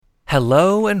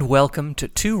Hello and welcome to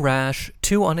Too Rash,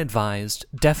 Too Unadvised,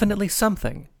 Definitely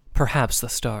Something, Perhaps the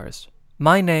Stars.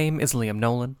 My name is Liam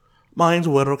Nolan. Mine's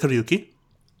Uero Karyuki.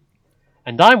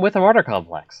 And I'm with a Martyr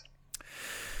Complex.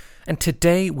 And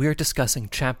today we're discussing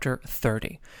Chapter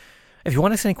 30. If you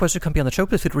want to send any questions, come be on the show,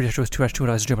 please feel free to reach us to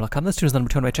too-rash@gmail.com. That's number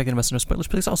 2 by checking us no spoilers.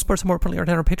 Please also support us more importantly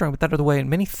on our Patreon. With that out of the way, and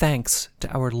many thanks to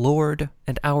our Lord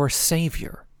and our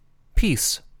Savior.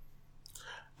 Peace.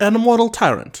 An immortal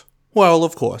tyrant, who I will,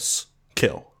 of course,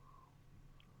 kill.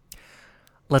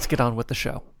 Let's get on with the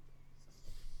show.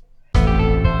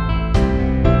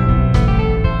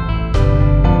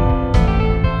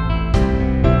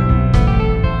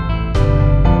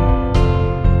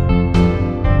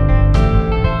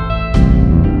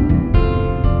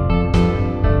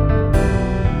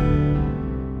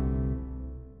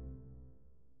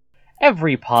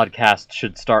 Every podcast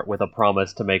should start with a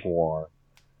promise to make war.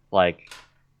 Like,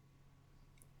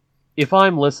 if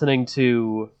I'm listening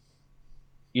to,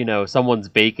 someone's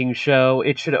baking show,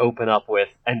 it should open up with,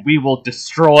 "And we will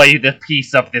destroy the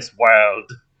peace of this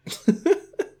world."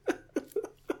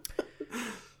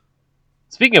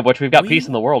 Speaking of which, we've got peace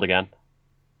in the world again.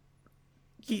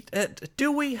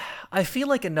 Do we? I feel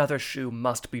like another shoe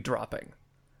must be dropping.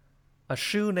 A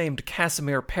shoe named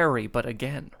Casimir Perry, but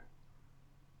again.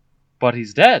 But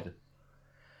he's dead.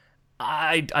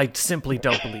 I simply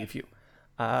don't believe you.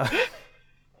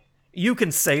 You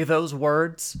can say those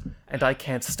words, and I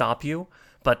can't stop you,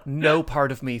 but no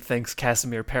part of me thinks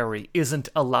Casimir Perry isn't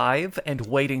alive and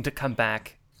waiting to come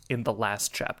back in the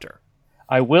last chapter.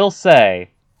 I will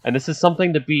say, and this is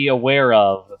something to be aware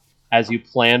of as you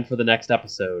plan for the next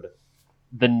episode,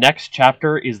 the next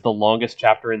chapter is the longest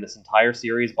chapter in this entire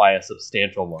series by a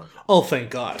substantial margin. Oh, thank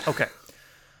God. Okay.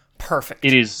 Perfect.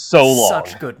 It is so long.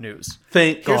 Such good news.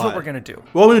 Thank God. Here's what we're going to do.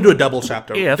 We're going to do a double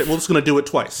chapter. If- We're just going to do it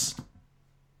twice.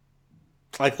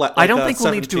 Like I don't think we'll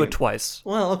 17. need to do it twice.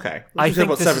 Well, okay. I think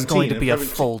about this is going to 17 be a and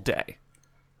full day.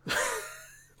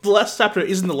 The last chapter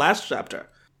isn't the last chapter.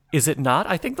 Is it not?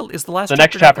 I think is the last The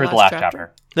chapter next not chapter is the last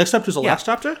chapter. Next chapter is the last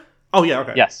chapter? Oh, yeah,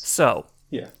 okay. Yes. So,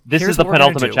 Yeah. This Here's is the what we're gonna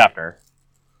penultimate do. chapter.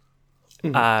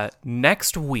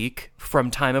 next week from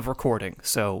time of recording,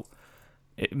 so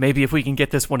maybe if we can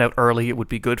get this one out early, it would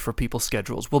be good for people's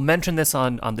schedules. We'll mention this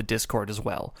on the Discord as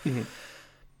well. Mm-hmm.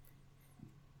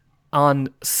 On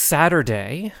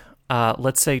Saturday,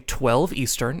 let's say 12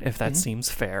 Eastern, if that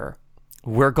seems fair,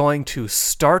 we're going to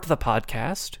start the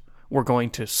podcast. We're going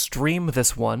to stream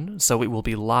this one, so it will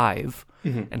be live.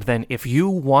 Mm-hmm. And then if you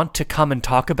want to come and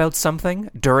talk about something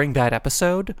during that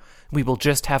episode, we will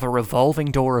just have a revolving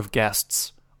door of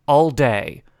guests all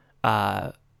day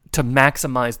to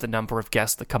maximize the number of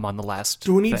guests that come on the last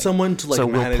Do we need thing. someone to So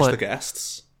manage we'll the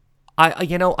guests?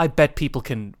 I bet people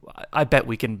can. I bet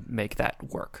we can make that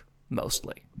work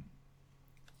mostly.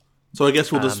 So I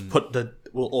guess we'll just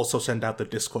we'll also send out the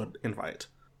Discord invite.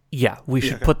 Yeah, we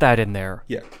should put that in there.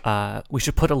 Yeah. We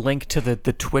should put a link to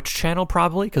the Twitch channel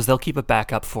probably, because they'll keep a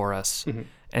backup for us. Mm-hmm.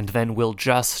 And then we'll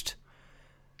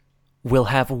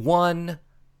have one.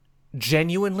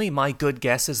 Genuinely, my good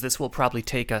guess is this will probably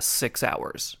take us 6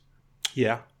 hours.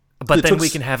 Yeah. But then we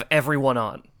can have everyone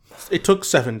on. It took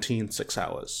 6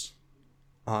 hours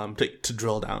to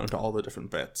drill down into all the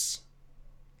different bits.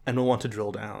 And we'll want to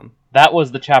drill down. That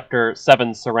was the chapter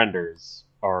 7 surrenders.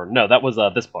 Or, no, that was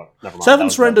this book. Never mind. 7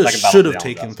 surrenders should have Battle of the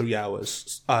taken Alamo 3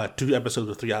 hours. 2 episodes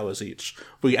of 3 hours each.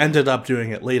 We ended up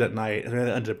doing it late at night, and then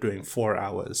ended up doing 4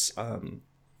 hours.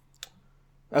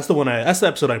 That's the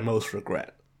episode I most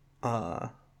regret.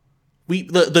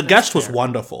 The guest was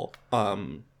wonderful.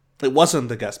 It wasn't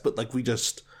the guest, but like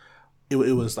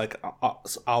it was like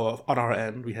on our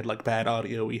end. We had like bad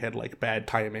audio. We had like bad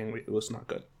timing. It was not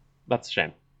good. That's a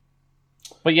shame.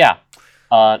 But yeah,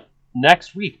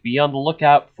 next week, be on the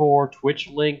lookout for Twitch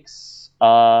links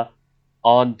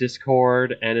on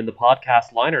Discord and in the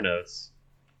podcast liner notes.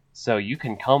 So you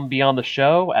can come be on the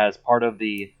show as part of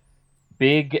the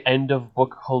big end of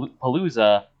book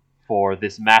palooza for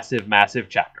this massive, massive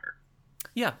chapter.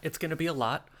 Yeah, it's going to be a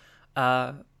lot.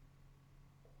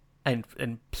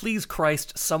 And please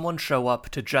Christ, someone show up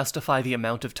to justify the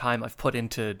amount of time I've put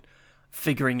into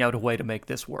figuring out a way to make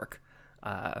this work.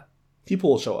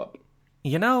 People will show up.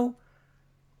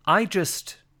 I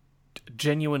just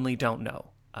genuinely don't know.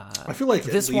 I feel like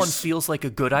this one feels like a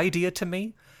good idea to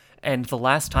me, and the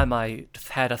last time I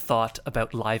had a thought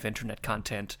about live internet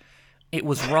content, it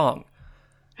was wrong.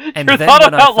 And Your then thought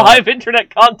when about live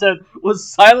internet content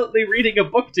was silently reading a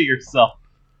book to yourself.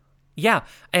 Yeah,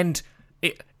 and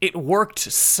it worked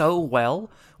so well.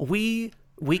 We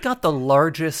got the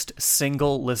largest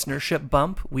single listenership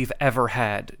bump we've ever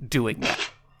had doing that.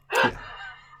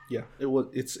 Yeah,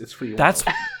 it's pretty.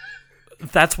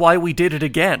 That's why we did it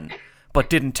again, but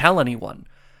didn't tell anyone.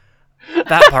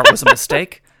 That part was a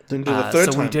mistake. Then do the third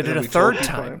time. So we did it a third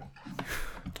time.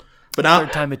 But now,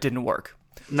 third time it didn't work.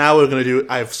 Now we're gonna do.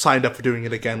 I've signed up for doing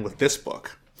it again with this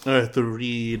book. I have to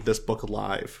read this book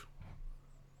live.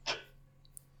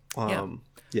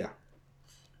 Yeah.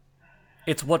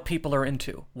 It's what people are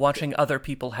into. Watching other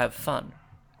people have fun.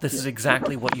 This is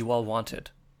exactly what you all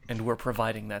wanted, and we're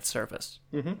providing that service.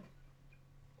 Mm-hmm.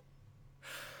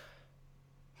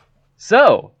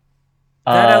 So,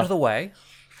 that out of the way.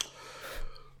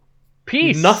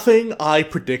 Peace. Nothing I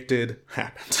predicted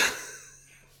happened.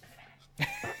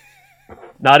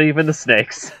 Not even the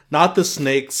snakes. Not the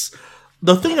snakes.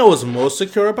 The thing I was most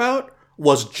secure about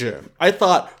was Jim. I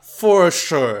thought for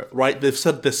sure, right? They've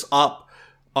set this up.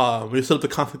 We set up the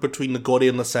conflict between the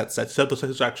Gordian and the Set. Set up the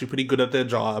Sets are actually pretty good at their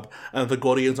job, and the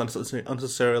Gordians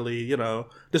unnecessarily,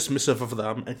 dismissive of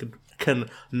them and can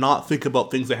not think about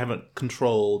things they haven't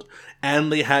controlled.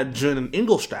 And they had Jin in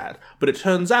Ingolstadt, but it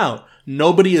turns out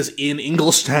nobody is in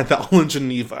Ingolstadt. They're all in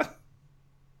Geneva.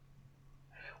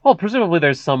 Well, presumably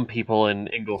there's some people in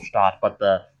Ingolstadt, but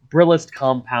the Brillist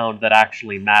compound that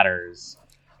actually matters,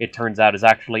 it turns out, is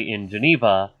actually in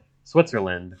Geneva,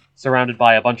 Switzerland, surrounded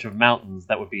by a bunch of mountains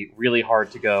that would be really hard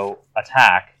to go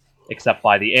attack, except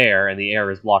by the air, and the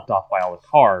air is blocked off by all the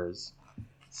cars.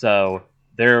 So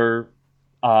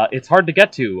it's hard to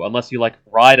get to unless you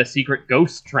ride a secret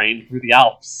ghost train through the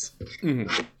Alps.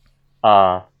 Mm-hmm.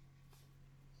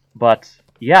 But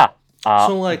yeah,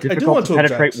 so I do difficult want to to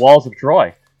penetrate object. walls of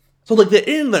Troy. So they're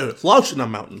in the Lauchner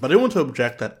mountain, but I want to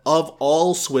object that of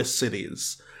all Swiss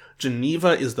cities, Geneva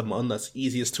is the one that's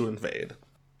easiest to invade.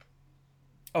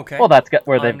 Okay. Well, that's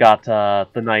where they've got the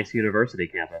nice university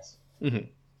campus. Mm-hmm.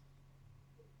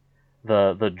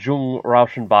 The Jung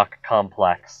Rauschenbach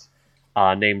complex,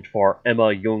 named for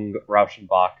Emma Jung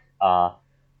Rauschenbach,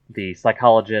 the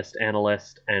psychologist,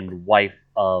 analyst, and wife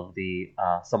of the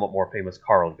somewhat more famous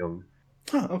Carl Jung.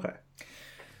 Oh, okay.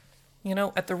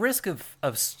 At the risk of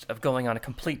going on a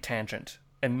complete tangent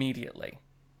immediately,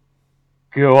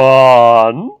 Go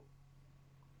on.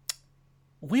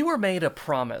 we were made a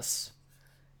promise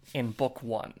in Book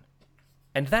 1,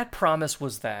 and that promise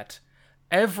was that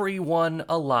everyone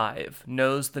alive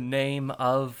knows the name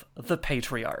of the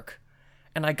Patriarch.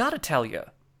 And I gotta tell you,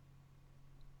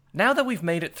 now that we've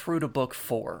made it through to Book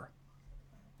 4,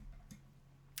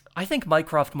 I think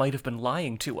Mycroft might have been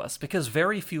lying to us, because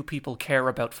very few people care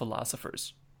about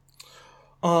philosophers.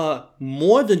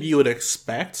 More than you would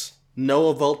expect.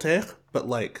 Noah Voltaire, but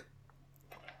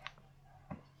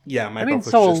yeah, I mean,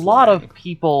 so a lot of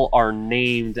people are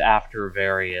named after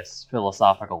various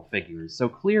philosophical figures, so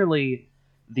clearly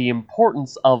the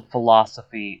importance of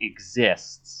philosophy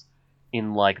exists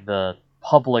in, the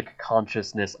public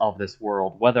consciousness of this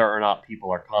world, whether or not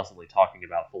people are constantly talking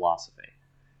about philosophy.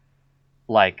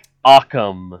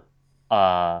 Occam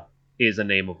is a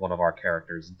name of one of our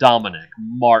characters. Dominic,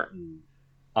 Martin,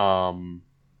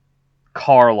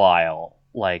 Carlyle.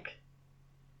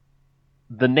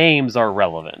 The names are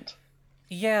relevant.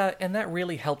 Yeah, and that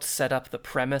really helped set up the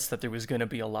premise that there was going to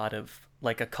be a lot of,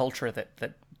 a culture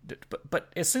but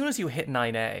as soon as you hit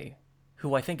 9A,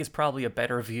 who I think is probably a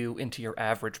better view into your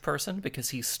average person,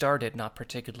 because he started not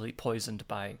particularly poisoned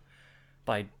by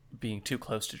being too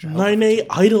close to Jehovah. 9A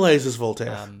idolizes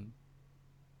Voltaire.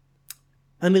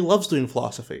 And he loves doing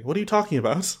philosophy. What are you talking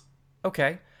about?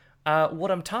 Okay. What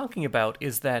I'm talking about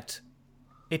is that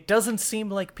it doesn't seem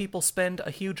like people spend a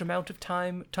huge amount of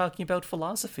time talking about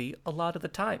philosophy a lot of the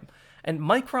time. And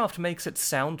Mycroft makes it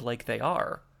sound like they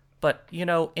are. But, in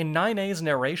 9A's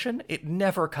narration, it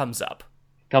never comes up.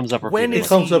 Comes up repeatedly. It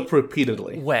comes up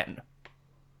repeatedly. When?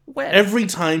 Every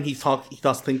time he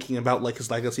starts thinking about his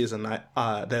legacy as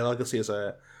their legacy as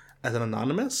an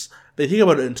anonymous, they think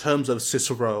about it in terms of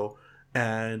Cicero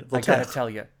and Voltaire. I gotta tell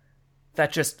you,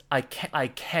 that just I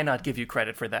cannot give you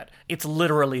credit for that. It's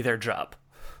literally their job.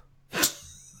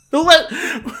 What?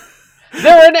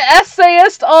 They're an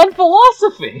essayist on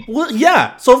philosophy. Well,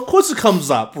 yeah. So of course it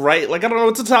comes up, right? I don't know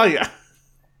what to tell you.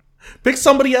 Pick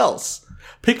somebody else.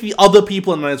 Pick the other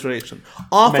people in 9A's relation.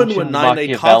 Often when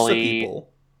 9A talks to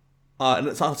people, and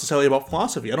it's not necessarily about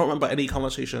philosophy. I don't remember any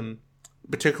conversation,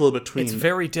 particularly between... It's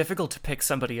very difficult to pick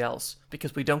somebody else,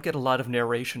 because we don't get a lot of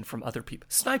narration from other people.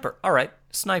 Sniper. All right,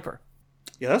 Sniper.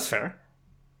 Yeah, that's fair.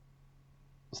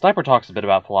 Sniper talks a bit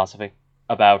about philosophy.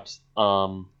 About,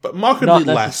 but markedly not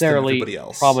less than everybody necessarily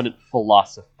else. prominent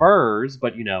philosophers,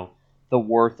 but, the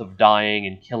worth of dying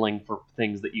and killing for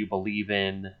things that you believe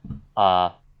in,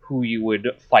 who you would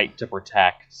fight to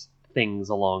protect, things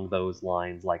along those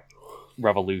lines, like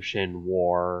revolution,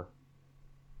 war.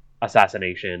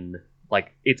 assassination.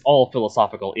 Like, it's all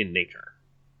philosophical in nature.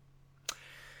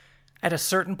 At a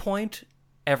certain point,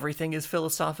 everything is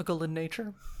philosophical in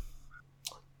nature.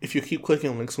 If you keep clicking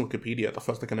on links on Wikipedia, the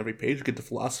first link on every page, you get to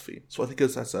philosophy. So I think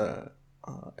it's as a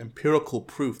empirical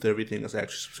proof that everything is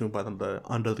actually subsumed by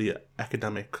under the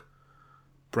academic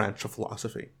branch of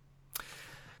philosophy.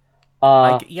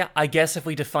 I guess if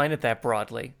we define it that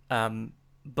broadly.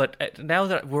 But now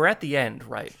that we're at the end,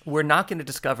 right, we're not going to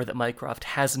discover that Mycroft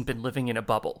hasn't been living in a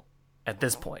bubble at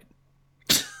this point.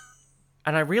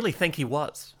 And I really think he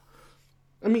was.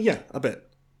 I mean, yeah, a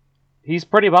bit. He's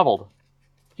pretty bubbled.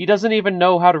 He doesn't even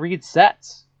know how to read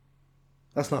sets.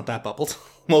 That's not that bubbled.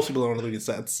 Most people don't read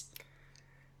sets.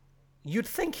 You'd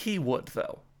think he would,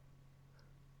 though.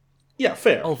 Yeah,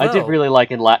 fair. Although, I did really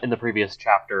like in the previous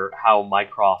chapter how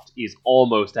Mycroft is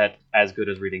almost as good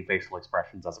as reading facial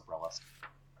expressions as a Brilist.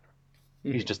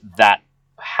 Mm-hmm. He's just that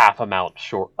half amount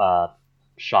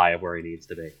shy of where he needs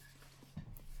to be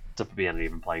to be on an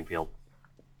even playing field.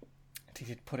 He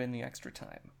did put in the extra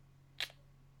time.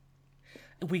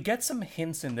 We get some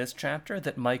hints in this chapter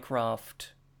that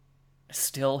Mycroft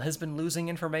still has been losing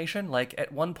information. Like,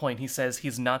 at one point he says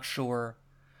he's not sure.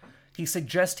 He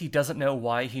suggests he doesn't know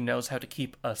why he knows how to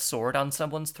keep a sword on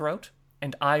someone's throat,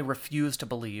 and I refuse to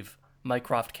believe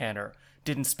Mycroft Canner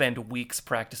didn't spend weeks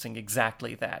practicing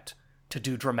exactly that to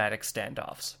do dramatic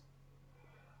standoffs.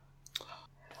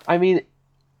 I mean,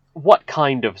 what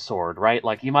kind of sword, right?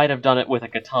 Like, you might have done it with a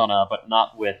katana, but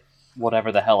not with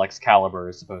whatever the hell Excalibur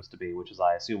is supposed to be, which is,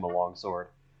 I assume, a long sword.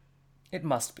 It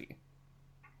must be.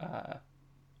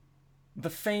 The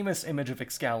famous image of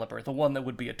Excalibur, the one that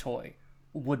would be a toy,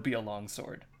 would be a long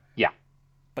sword. Yeah.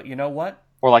 But you know what?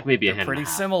 Or like maybe a They're hand pretty and a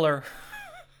half. similar.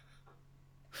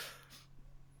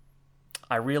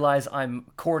 I realize I'm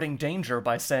courting danger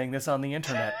by saying this on the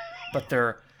internet, but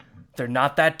they're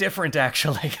not that different,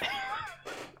 actually.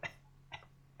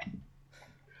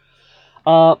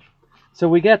 So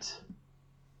we get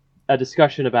a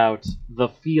discussion about the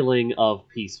feeling of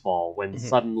Peacefall when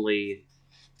suddenly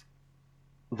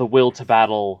the will to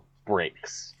battle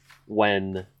breaks,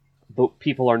 when the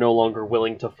people are no longer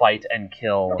willing to fight and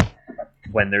kill,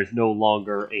 when there's no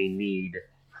longer a need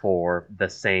for the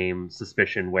same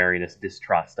suspicion, wariness,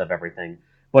 distrust of everything.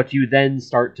 But you then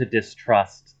start to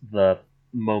distrust the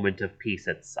moment of peace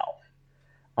itself,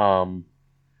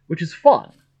 which is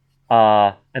fun.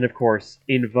 And of course,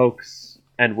 invokes,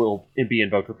 and will be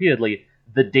invoked repeatedly,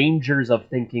 the dangers of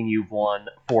thinking you've won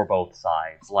for both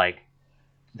sides. Like,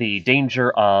 the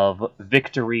danger of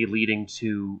victory leading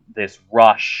to this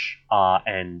rush,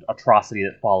 and atrocity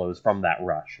that follows from that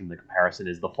rush. And the comparison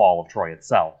is the fall of Troy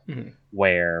itself,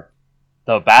 where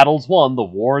the battle's won, the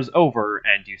war's over,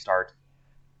 and you start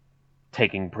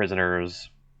taking prisoners,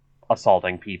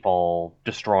 assaulting people,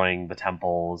 destroying the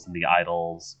temples and the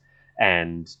idols,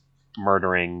 and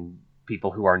murdering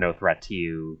people who are no threat to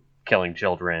you, killing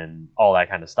children, all that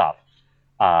kind of stuff.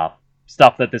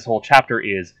 Stuff that this whole chapter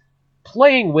is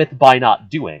playing with by not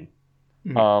doing.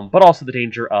 But also the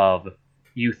danger of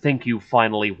you think you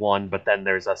finally won, but then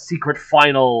there's a secret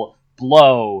final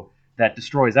blow that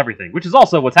destroys everything, which is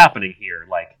also what's happening here.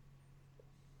 Like,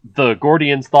 the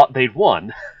Gordians thought they'd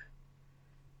won.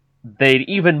 They'd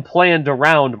even planned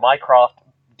around Mycroft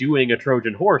doing a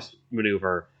Trojan horse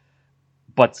maneuver,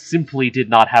 but simply did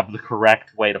not have the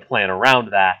correct way to plan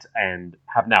around that, and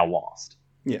have now lost.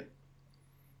 Yeah.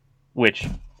 Which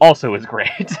also is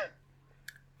great.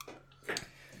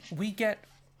 We get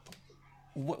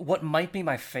what might be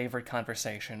my favorite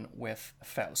conversation with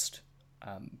Faust,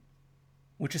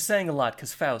 which is saying a lot,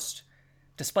 because Faust,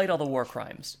 despite all the war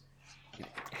crimes,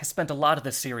 has spent a lot of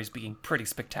this series being pretty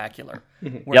spectacular,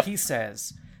 where he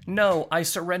says, "No, I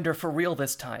surrender for real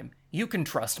this time. You can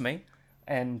trust me,"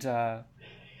 and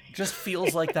just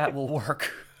feels like that will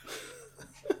work.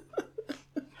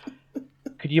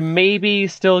 Could you maybe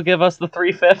still give us the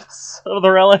 3/5 of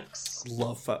the relics?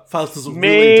 Love Faust. Faust is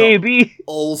Maybe. really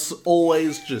dumb.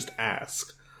 Always just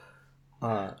ask.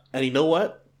 And you know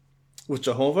what? With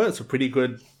Jehovah, it's a pretty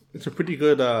good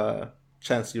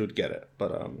chance you would get it.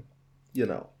 But you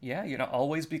know. Yeah,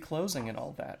 always be closing and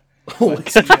all that.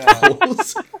 Always be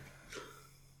close.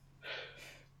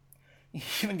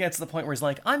 He even gets to the point where he's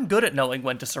like, "I'm good at knowing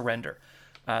when to surrender.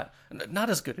 Not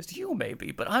as good as you,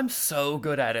 maybe, but I'm so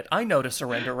good at it. I know to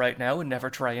surrender right now and never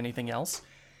try anything else."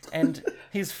 And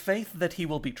his faith that he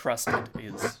will be trusted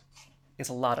is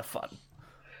a lot of fun.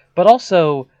 But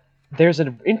also, there's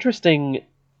an interesting,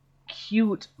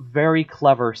 cute, very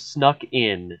clever,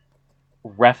 snuck-in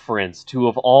reference to,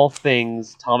 of all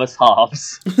things, Thomas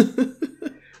Hobbes,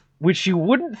 which you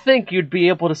wouldn't think you'd be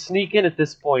able to sneak in at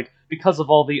this point, because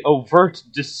of all the overt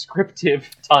descriptive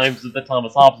times that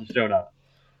Thomas Hobbes has shown up.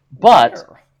 But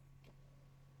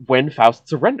when Faust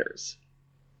surrenders,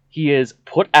 he is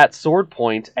put at sword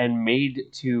point and made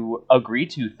to agree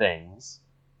to things,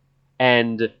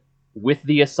 and with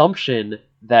the assumption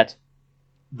that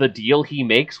the deal he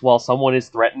makes while someone is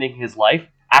threatening his life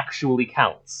actually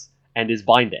counts and is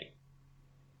binding,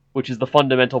 which is the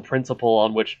fundamental principle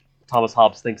on which Thomas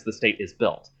Hobbes thinks the state is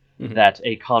built, that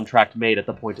a contract made at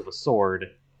the point of a sword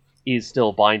is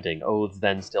still binding, oaths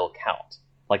then still count.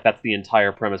 Like, that's the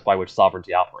entire premise by which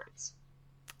sovereignty operates.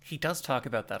 He does talk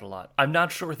about that a lot. I'm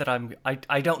not sure that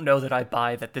I don't know that I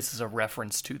buy that this is a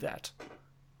reference to that.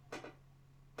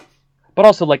 But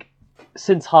also, like,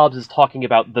 since Hobbes is talking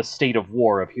about the state of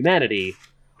war of humanity,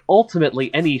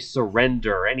 ultimately any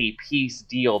surrender, any peace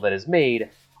deal that is made,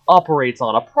 operates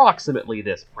on approximately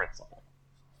this principle.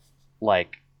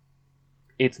 Like,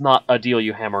 it's not a deal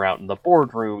you hammer out in the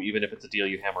boardroom, even if it's a deal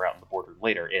you hammer out in the boardroom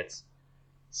later. It's,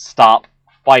 stop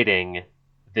fighting,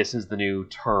 this is the new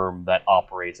term that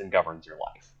operates and governs your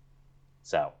life.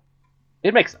 So,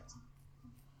 it makes sense.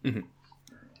 Mm-hmm.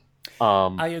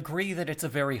 I agree that it's a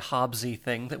very Hobbesy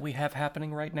thing that we have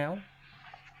happening right now.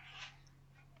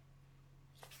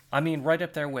 I mean, right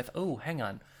up there with, oh, hang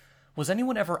on. Was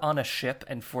anyone ever on a ship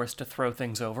and forced to throw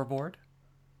things overboard?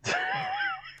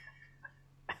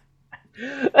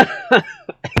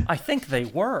 I think they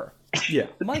were. Yeah.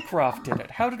 Mycroft did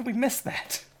it. How did we miss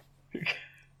that?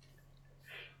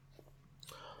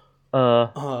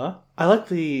 I like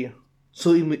the...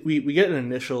 So we get an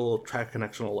initial track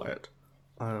connection alert,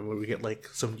 where we get, like,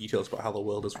 some details about how the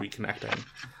world is reconnecting.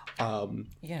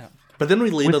 Yeah. But then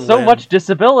we later with so learn... much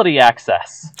disability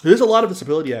access. There's a lot of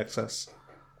disability access.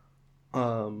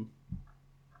 And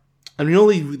we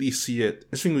only really see it...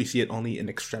 I think we see it only in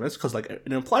extremis, because, like,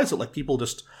 it implies that, like, people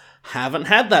just haven't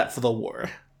had that for the war.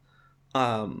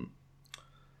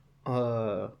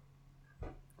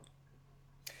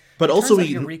 But also,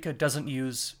 Eureka doesn't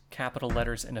use capital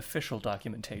letters in official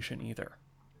documentation either.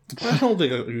 I don't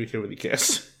think Eureka really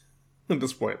cares at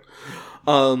this point.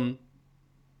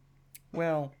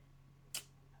 Well,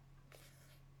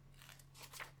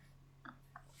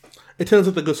 it turns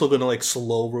out they're still going to, like,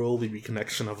 slow roll the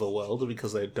reconnection of the world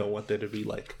because they don't want there to be,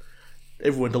 like,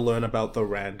 everyone to learn about the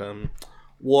random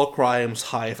war crimes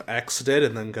Hive X did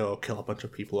and then go kill a bunch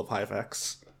of people of Hive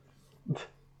X.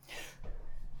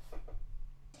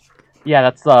 Yeah,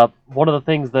 that's one of the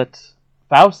things that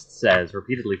Faust says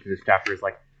repeatedly through this chapter is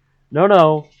like,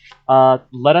 no,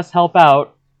 let us help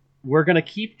out. We're gonna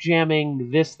keep jamming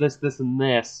this, and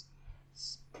this,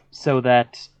 so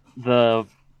that the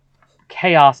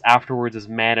chaos afterwards is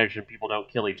managed and people don't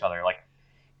kill each other. Like,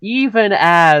 even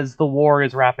as the war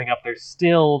is wrapping up, they're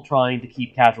still trying to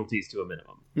keep casualties to a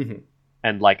minimum. Mm-hmm.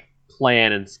 And, like,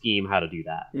 plan and scheme how to do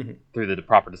that through the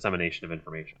proper dissemination of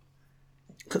information.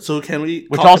 So can we...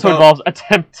 Which also involves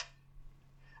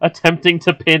attempting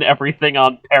to pin everything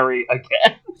on Perry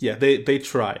again. Yeah, they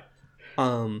try.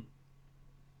 And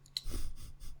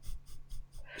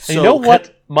you know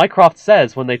what Mycroft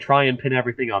says when they try and pin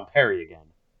everything on Perry again?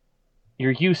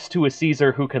 You're used to a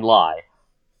Caesar who can lie.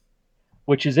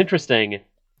 Which is interesting,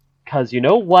 because you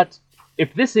know what?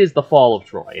 If this is the fall of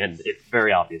Troy, and it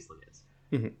very obviously is,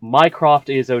 Mycroft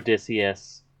is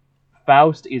Odysseus,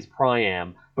 Faust is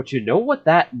Priam, but you know what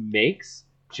that makes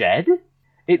Jed?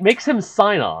 It makes him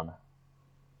Sinon.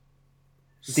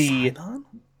 The Sinon?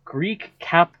 Greek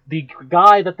the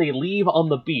guy that they leave on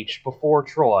the beach before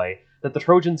Troy, that the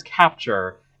Trojans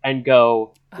capture and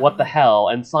go, what the hell?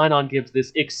 And Sinon gives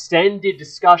this extended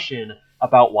discussion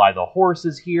about why the horse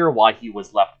is here, why he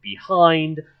was left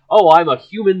behind. Oh, I'm a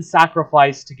human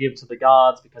sacrifice to give to the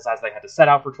gods, because as they had to set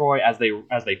out for Troy, as they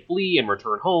flee and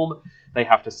return home, they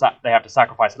have to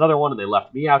sacrifice another one, and they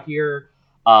left me out here.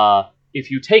 If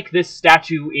you take this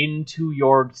statue into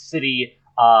your city,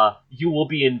 you will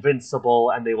be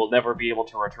invincible, and they will never be able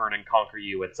to return and conquer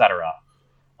you, etc.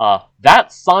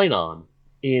 That Sinon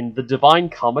in the Divine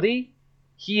Comedy,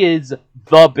 he is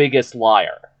the biggest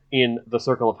liar in the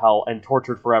Circle of Hell and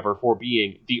tortured forever for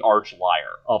being the arch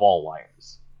liar of all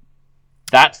liars.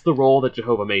 That's the role that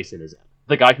Jehovah Mason is in.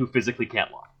 The guy who physically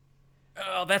can't lie.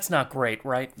 Oh, that's not great,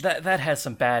 right? That has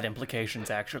some bad implications,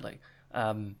 actually.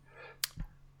 No,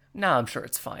 I'm sure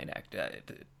it's fine.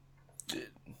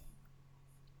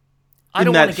 I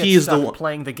don't want to get stuck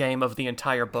playing the game of the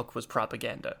entire book was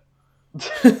propaganda.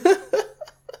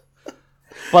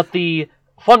 But the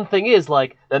fun thing is,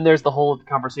 like, then there's the whole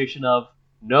conversation of,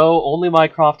 no, only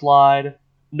Mycroft lied.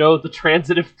 No, the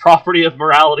transitive property of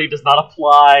morality does not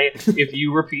apply if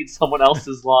you repeat someone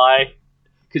else's lie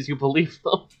because you believe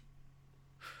them.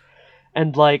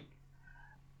 And, like,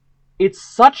 it's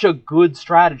such a good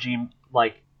strategy.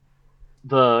 Like,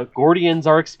 the Gordians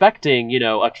are expecting,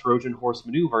 a Trojan horse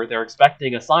maneuver. They're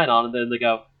expecting a sign-on, and then they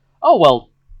go, oh, well,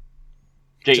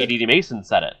 J.E.D. Mason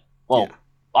said it. Well,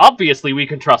 obviously we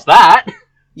can trust that.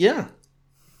 Yeah.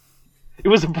 It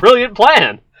was a brilliant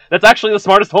plan. That's actually the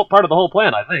smartest part of the whole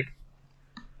plan, I think.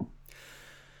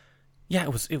 Yeah,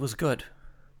 it was good.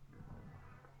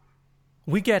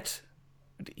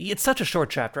 It's such a short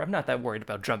chapter. I'm not that worried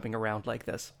about jumping around like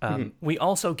this. We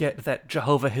also get that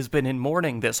Jehovah has been in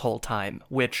mourning this whole time,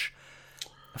 which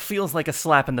feels like a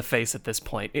slap in the face at this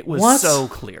point. It was so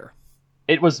clear.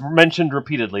 It was mentioned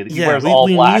repeatedly that he Yeah, wears all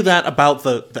we black. knew that about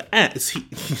the ants.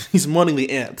 He's mourning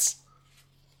the ants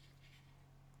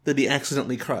that he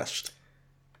accidentally crushed.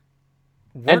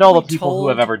 And all the people who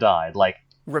have ever died. Like,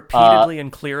 repeatedly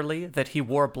and clearly that he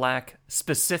wore black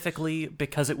specifically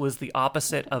because it was the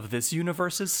opposite of this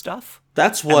universe's stuff?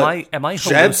 That's what am I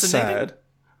Jed hallucinating?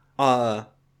 said.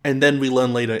 And then we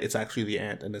learn later it's actually the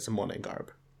ant and it's a mourning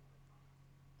garb.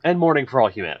 And mourning for all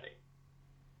humanity.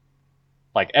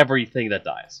 Like, everything that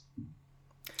dies.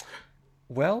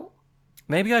 Well,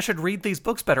 maybe I should read these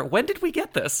books better. When did we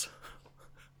get this?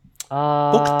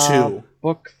 Book 2.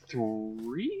 Book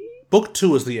 3? Book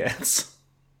 2 is the ants.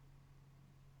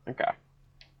 Okay.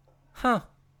 Huh.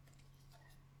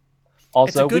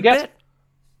 Also, it's a good bit.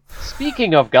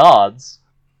 Speaking of gods,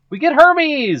 we get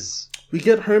Hermes! We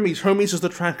get Hermes. Hermes is the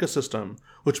tracker system,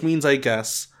 which means, I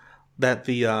guess, that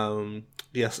the Oni-Waban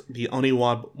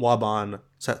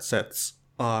sets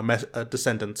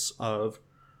descendants of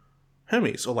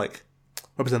Hermes, or like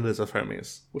representatives of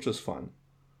Hermes, which is fun.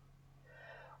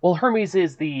 Well, Hermes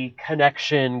is the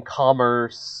connection,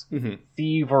 commerce,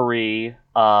 thievery,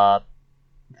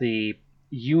 the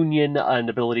union and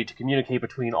ability to communicate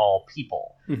between all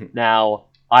people. Now,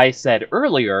 I said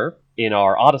earlier in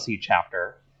our Odyssey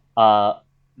chapter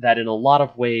that in a lot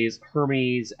of ways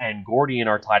Hermes and Gordian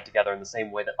are tied together in the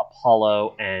same way that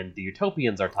Apollo and the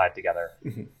Utopians are tied together.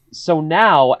 So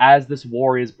now, as this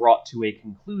war is brought to a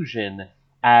conclusion,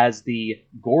 as the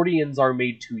Gordians are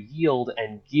made to yield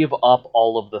and give up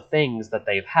all of the things that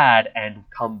they've had and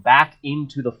come back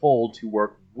into the fold to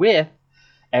work with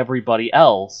everybody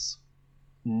else,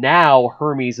 now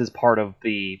Hermes is part of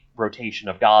the rotation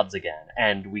of gods again,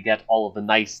 and we get all of the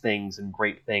nice things and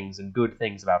great things and good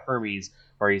things about Hermes,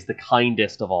 where he's the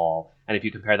kindest of all. And if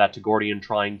you compare that to Gordian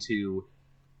trying to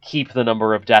keep the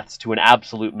number of deaths to an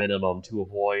absolute minimum to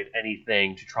avoid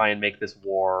anything, to try and make this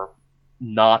war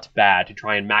not bad, to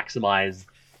try and maximize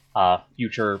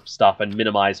future stuff and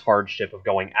minimize hardship of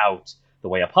going out the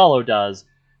way Apollo does,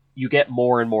 you get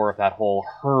more and more of that whole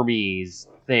Hermes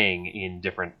thing in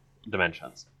different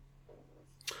dimensions.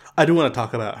 I do want to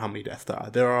talk about how many deaths there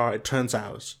are. There are, it turns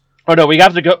out. Oh no, we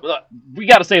got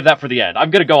to save that for the end.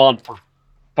 I'm gonna go on for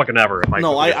fucking ever.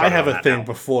 I have a thing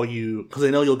before you, because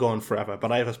I know you'll go on forever,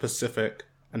 but I have a specific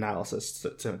analysis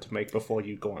to make before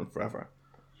you go on forever.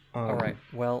 All right.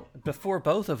 Well, before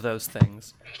both of those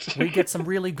things, we get some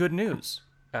really good news,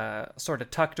 sort of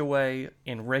tucked away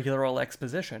in regular old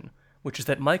exposition, which is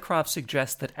that Mycroft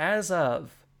suggests that as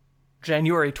of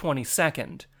January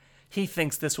 22nd, he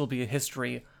thinks this will be a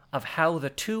history of how the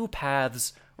two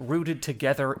paths rooted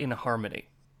together in harmony.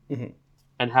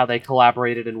 And how they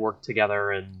collaborated and worked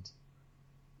together, and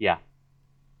yeah.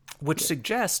 Which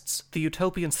suggests the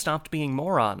Utopians stopped being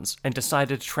morons and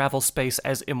decided to travel space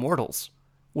as immortals,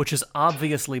 which is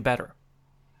obviously better.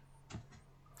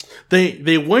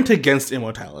 They weren't against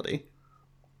immortality.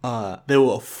 They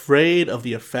were afraid of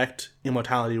the effect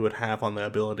immortality would have on their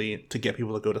ability to get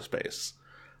people to go to space.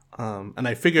 And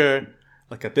I figure,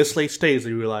 like, at this late stage,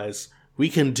 they realize we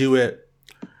can do it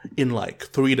in, like,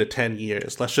 3 to 10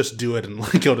 years. Let's just do it and,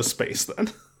 like, go to space then.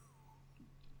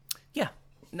 Yeah.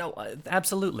 No,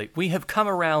 absolutely. We have come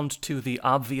around to the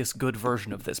obvious good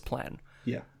version of this plan.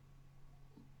 Yeah.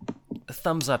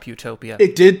 Thumbs up, Utopia.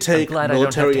 It did take I'm glad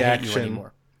military I don't have to hate you action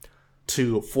anymore.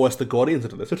 to force the Gordians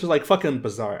into this, which is, like, fucking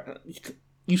bizarre.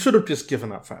 You should have just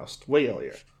given up, Faust, way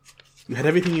earlier. You had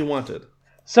everything you wanted.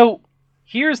 So,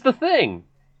 here's the thing.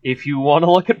 If you want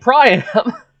to look at Priam,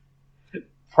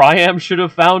 Priam should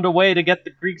have found a way to get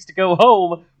the Greeks to go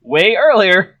home way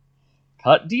earlier.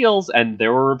 Cut deals, and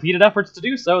there were repeated efforts to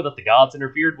do so that the gods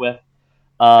interfered with.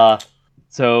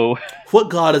 So... What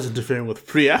god is interfering with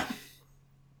Priam?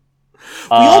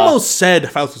 We almost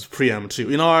said Faust was Priam, too.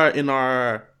 In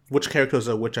our which characters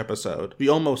are which episode, we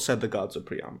almost said the gods are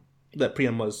Priam. That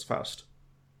Priam was Faust.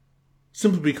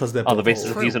 Simply because they're both on the basis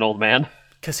old. that he's an old man.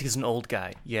 Because he's an old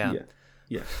guy, yeah.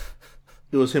 Yeah.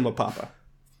 It was him or Papa.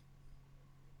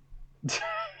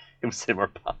 It was him or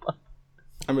Papa.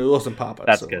 I mean, it wasn't Papa.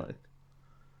 That's so good. Like,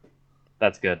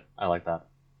 That's good. I like that.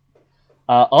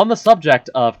 On the subject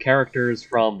of characters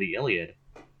from the Iliad,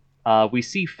 we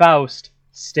see Faust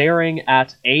staring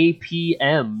at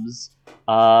APM's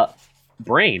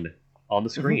brain on the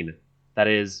screen. That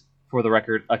is, for the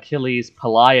record, Achilles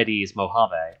Pleiades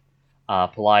Mojave.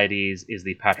 Pleiades is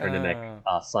the patronymic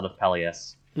son of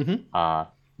Peleus,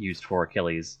 used for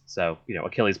Achilles. So,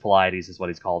 Achilles Pleiades is what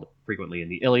he's called frequently in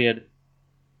the Iliad.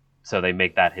 So they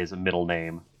make that his middle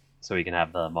name, so he can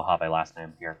have the Mojave last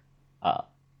name here.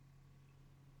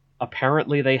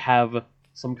 Apparently they have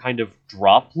some kind of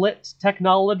droplet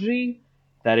technology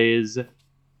that is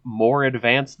more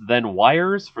advanced than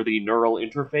wires for the neural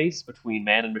interface between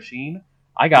man and machine.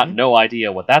 I got no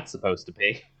idea what that's supposed to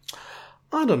be.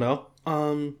 I don't know.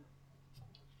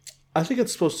 I think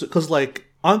it's supposed to, because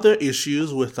aren't there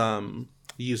issues with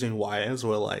using wires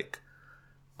where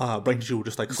brain tissue will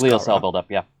just glial cell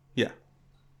buildup? Yeah.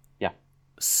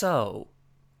 So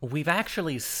we've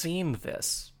actually seen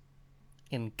this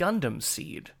in Gundam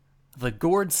Seed. The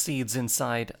gourd seeds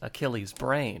inside Achilles'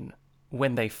 brain,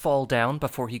 when they fall down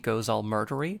before he goes all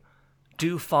murdery,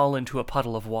 do fall into a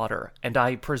puddle of water, and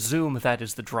I presume that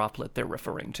is the droplet they're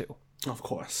referring to. Of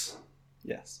course.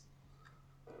 Yes.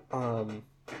 Man,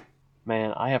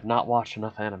 I have not watched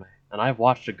enough anime, and I've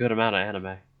watched a good amount of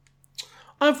anime.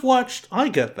 I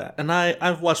get that, and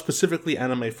I've watched specifically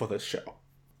anime for this show.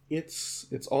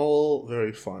 It's all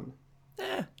very fun.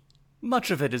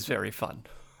 Much of it is very fun.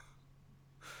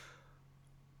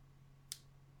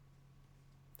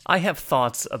 I have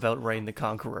thoughts about Reign the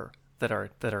Conqueror that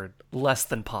are less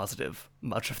than positive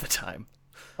much of the time.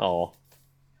 Oh.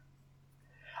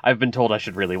 I've been told I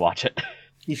should really watch it.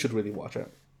 You should really watch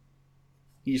it.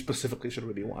 You specifically should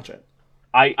really watch it.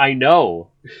 I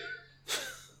know.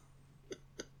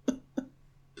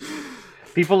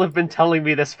 People have been telling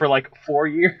me this for 4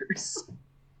 years.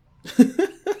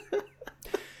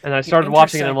 And I started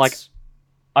watching it and I'm like,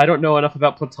 I don't know enough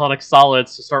about platonic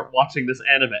solids to start watching this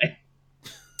anime.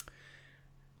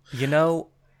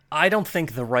 I don't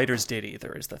think the writers did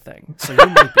either, is the thing. So you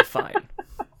might be fine.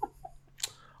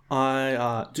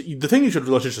 The thing you should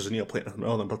watch is just Neoplaton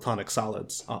rather than platonic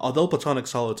solids. Although platonic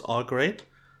solids are great,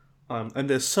 and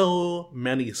there's so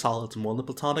many solids more than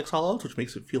platonic solids, which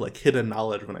makes it feel like hidden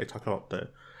knowledge when I talk about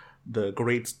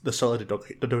the solid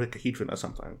dodecahedron or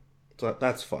something. So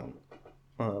that's fun.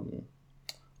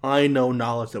 I know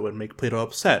knowledge that would make Plato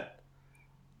upset,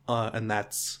 and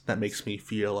that makes me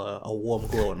feel a warm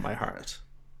glow in my heart.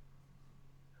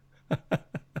 I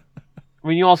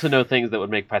mean, you also know things that would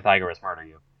make Pythagoras murder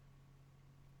you.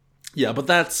 Yeah, but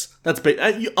that's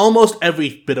almost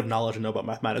every bit of knowledge I know about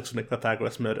mathematics would make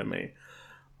Pythagoras murder me.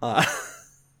 I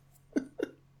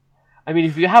mean,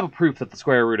 if you have a proof that the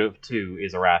square root of 2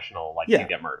 is irrational, you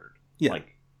get murdered. Yeah.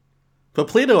 But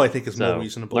Plato, I think, is more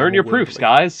reasonable. Learn your proofs,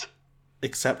 guys.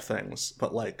 Accept things,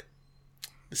 but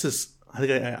this is. I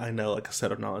think I know a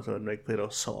set of knowledge that would make Plato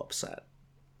so upset.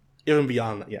 Even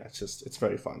beyond that, it's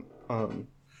very fun.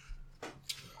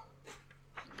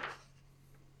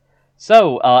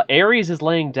 So, Ares is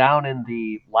laying down in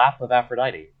the lap of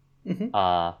Aphrodite.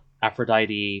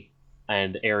 Aphrodite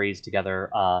and Ares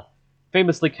together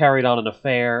famously carried on an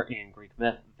affair in Greek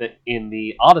myth. In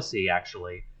the Odyssey,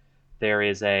 actually, there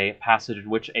is a passage in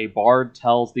which a bard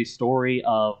tells the story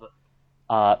of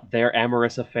their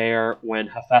amorous affair when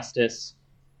Hephaestus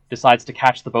decides to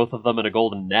catch the both of them in a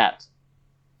golden net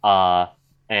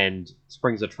and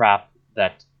springs a trap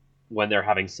that, when they're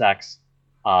having sex,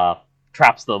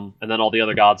 traps them, and then all the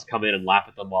other gods come in and laugh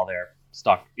at them while they're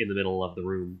stuck in the middle of the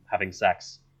room having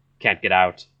sex. Can't get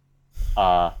out.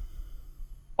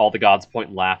 All the gods point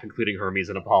and laugh, including Hermes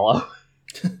and Apollo.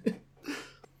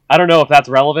 I don't know if that's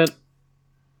relevant.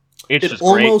 It's just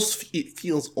great. It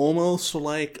feels almost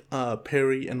like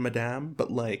Perry and Madame, but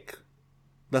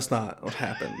that's not what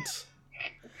happens.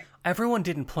 Everyone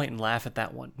didn't point and laugh at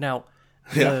that one. Now,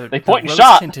 they point and the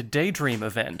shot. Rose-Tinted Daydream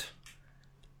event,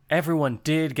 everyone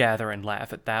did gather and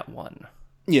laugh at that one.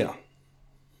 Yeah.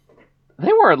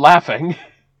 They weren't laughing.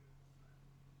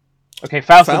 Okay,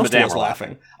 Faust and Madame was were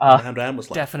laughing. Madame was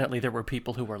laughing. Definitely there were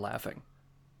people who were laughing.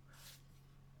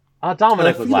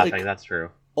 Dominic was laughing, that's true.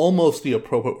 Almost the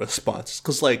appropriate response,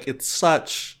 because it's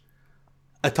such.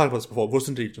 I talked about this before.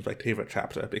 Rose-Tinted is my favorite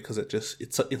chapter because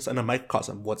it's in a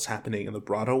microcosm of what's happening in the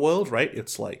broader world, right?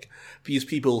 It's these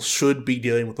people should be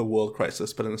dealing with a world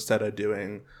crisis, but instead are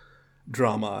doing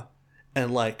drama,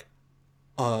 and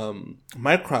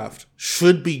Mycroft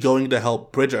should be going to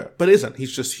help Bridger, but isn't.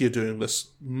 He's just here doing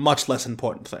this much less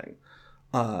important thing.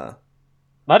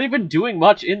 Not even doing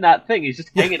much in that thing. He's just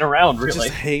hanging around, really. Just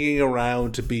hanging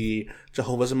around to be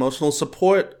Jehovah's emotional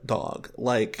support dog.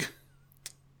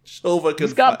 Jehovah can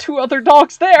He's got fight. two other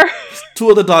dogs there. Two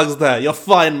other dogs there. You're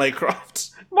fine,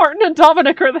 Mycroft. Martin and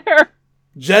Dominic are there.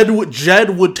 Jed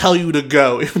would tell you to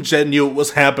go if Jed knew it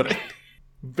was happening.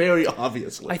 Very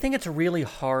obviously. I think it's really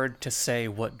hard to say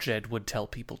what Jed would tell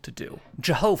people to do.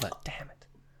 Jehovah, damn it.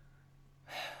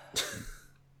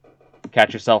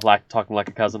 Catch yourself talking like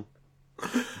a cousin.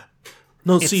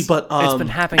 No, see, but it's been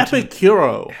happening to me. Epic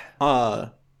Hero,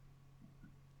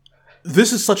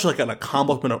 this is such like an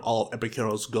accomplishment of all of Epic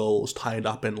Hero's goals tied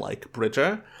up in like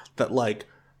Bridger that like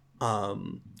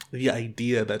the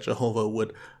idea that Jehovah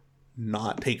would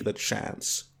not take the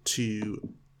chance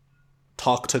to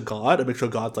talk to God and make sure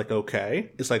God's like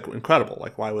okay is like incredible.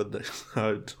 Like why would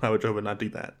Jehovah not do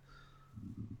that?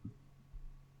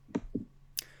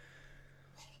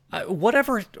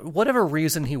 Whatever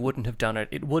reason he wouldn't have done it,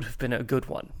 it would have been a good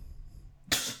one.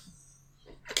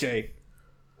 Okay.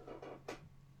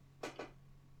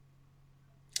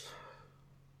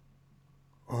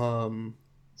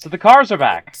 So the cars are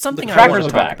back. Something the I want trackers to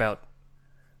are talk back. about.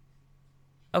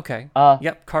 Okay.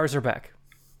 Yep, cars are back.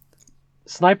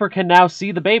 Sniper can now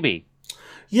see the baby.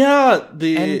 Yeah,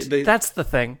 And that's the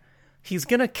thing. He's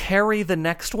gonna carry the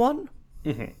next one?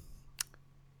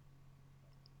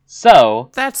 So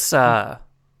That's,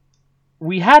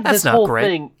 we had That's this not whole great.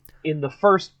 thing in the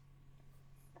first.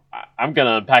 I'm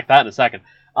gonna unpack that in a second.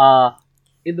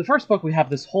 In the first book, we have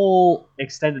this whole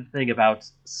extended thing about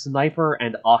Sniper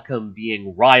and Occam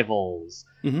being rivals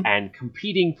and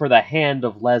competing for the hand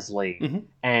of Leslie.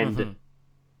 And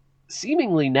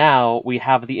seemingly now we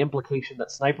have the implication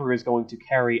that Sniper is going to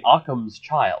carry Occam's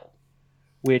child,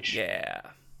 which yeah.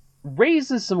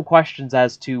 raises some questions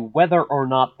as to whether or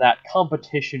not that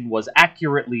competition was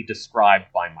accurately described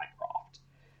by Mycroft.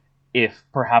 If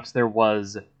perhaps there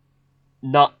was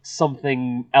not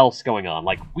something else going on.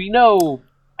 Like, we know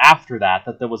after that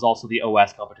there was also the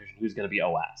OS competition, who's going to be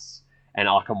OS, and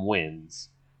Occam wins.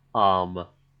 But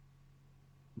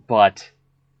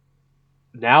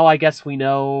now I guess we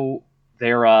know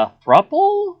they're a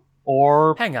throuple,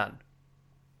 or... Hang on.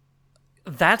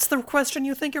 That's the question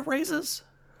you think it raises?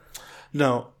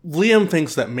 No, Liam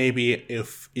thinks that maybe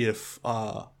if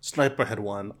Sniper had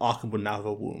won, Occam would now have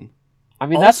a womb. I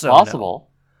mean, that's Also,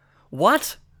 possible.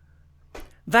 What?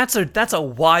 That's a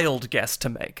wild guess to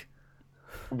make.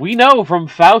 We know from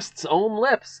Faust's own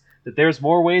lips that there's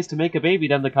more ways to make a baby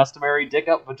than the customary dick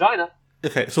up vagina.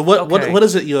 Okay, so what Okay. what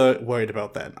is it you're worried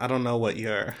about then? I don't know what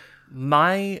you're...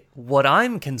 What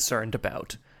I'm concerned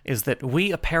about is that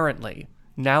we apparently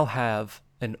now have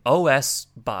an OS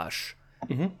Bosch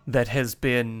that has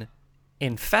been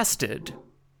infested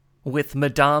with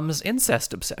Madame's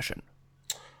incest obsession.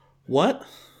 What?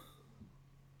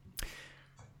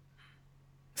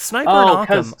 Sniper and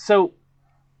Occam so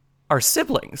are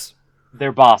siblings.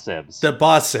 they're bossibs. They're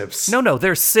bossips. No,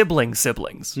 they're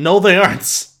siblings. No, they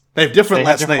aren't. They have different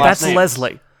They have last different names. last That's names.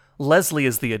 Leslie. Leslie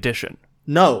is the addition.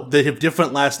 No, they have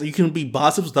different last... You can be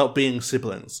bossips without being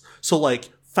siblings. So, like,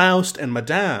 Faust and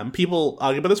Madame, people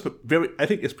argue about this, but I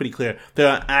think it's pretty clear. They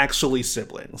are actually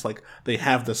siblings. Like, they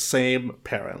have the same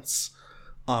parents.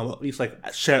 At least, like,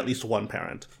 share at least one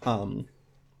parent.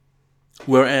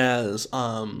 Whereas,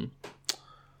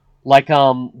 Like,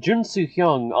 Jun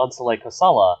Soo-hyung on Soleil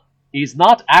Kosala is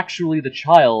not actually the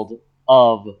child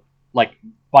of, like,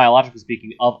 biologically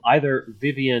speaking, of either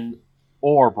Vivian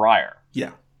or Briar.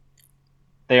 yeah.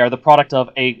 They are the product of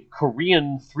a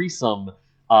Korean threesome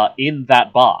in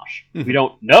that Bosch. We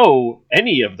don't know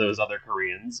any of those other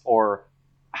Koreans or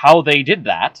how they did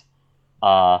that,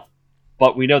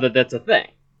 but we know that that's a thing.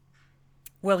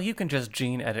 Well, you can just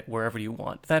gene edit wherever you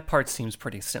want. That part seems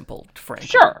pretty simple, frankly.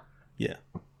 Sure. Yeah.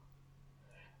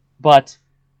 But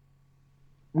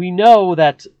we know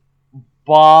that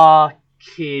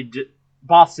Ba-Sib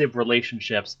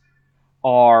relationships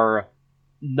are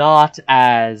not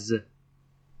as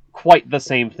quite the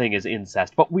same thing as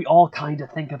incest, but we all kind of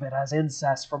think of it as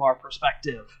incest from our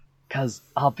perspective. Because,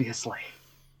 obviously.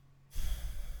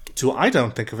 So I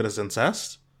don't think of it as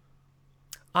incest.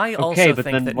 I Okay, also but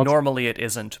think then that what's- normally it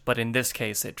isn't, but in this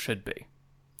case it should be.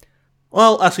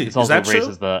 Well, actually, This is also that true?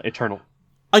 raises the eternal...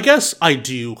 I guess I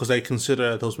do, because I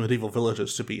consider those medieval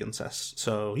villages to be incest.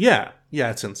 So, yeah,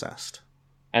 it's incest.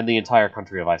 And the entire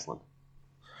country of Iceland.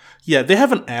 Yeah, they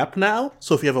have an app now,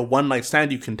 so if you have a one-night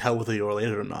stand, you can tell whether you're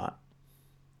related or not.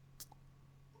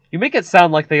 You make it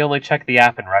sound like they only check the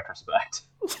app in retrospect.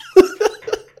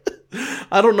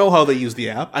 I don't know how they use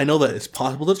the app. I know that it's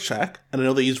possible to check, and I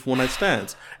know they use one-night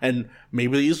stands. And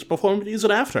maybe they use it before, maybe they use it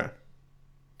after.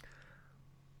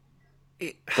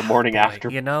 The morning after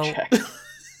you know, check.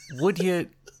 Would you...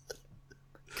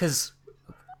 Because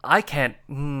I can't...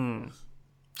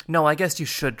 No, I guess you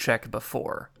should check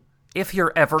before. If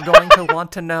you're ever going to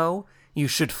want to know, you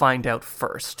should find out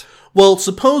first. Well,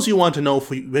 suppose you want to know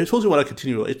suppose you want to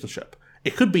continue a relationship.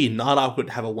 It could be not awkward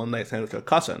to have a one-night stand with your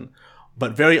cousin,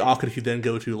 but very awkward if you then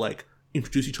go to, like,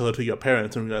 introduce each other to your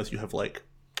parents and realize you have, like,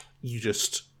 you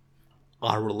just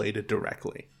are related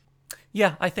directly.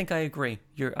 Yeah, I think I agree.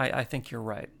 I think you're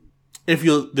right. If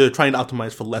they're trying to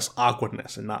optimize for less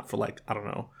awkwardness and not for, like, I don't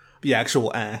know, the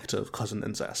actual act of cousin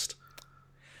incest.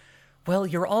 Well,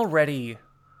 you're already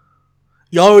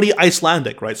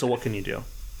Icelandic, right? So what can you do?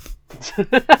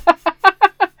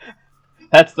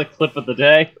 That's the clip of the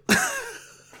day.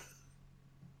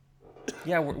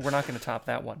 Yeah, we're not going to top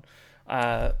that one.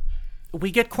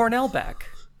 We get Cornell back.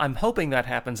 I'm hoping that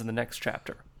happens in the next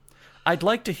chapter. I'd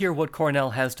like to hear what Cornell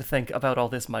has to think about all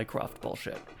this Mycroft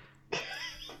bullshit.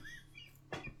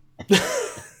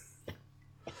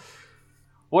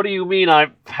 What do you mean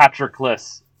I'm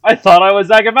Patroclus? I thought I was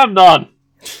Agamemnon!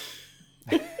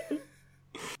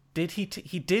 Did he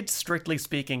did, strictly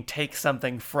speaking, take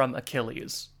something from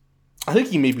Achilles? I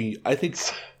think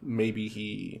maybe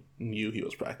he knew he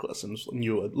was Patroclus and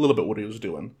knew a little bit what he was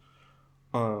doing.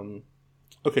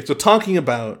 Okay, so talking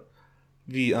about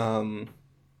the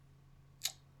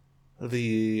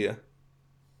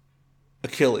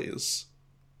Achilles,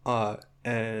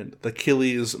 and the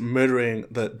Achilles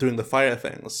doing the fire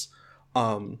things,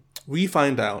 we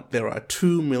find out there are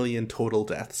 2 million total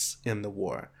deaths in the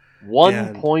war.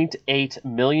 1.8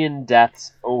 million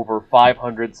deaths over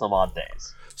 500 some odd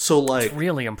days. So, like, It's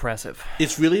really impressive.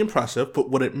 It's really impressive,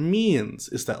 but what it means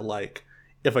is that, like,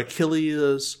 if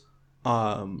Achilles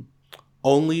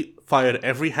only fired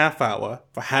every half hour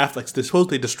for half, like, they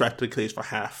supposedly distracted Achilles for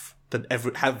half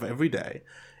of every day,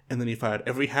 and then he fired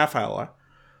every half hour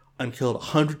and killed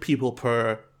 100 people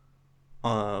per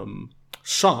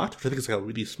shot, which I think is like a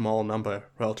really small number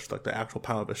relative to, like, the actual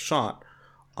power of a shot.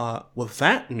 What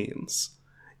that means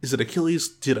is that Achilles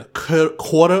did a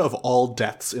quarter of all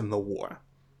deaths in the war.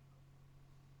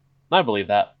 I believe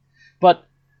that. But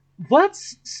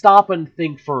let's stop and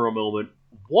think for a moment.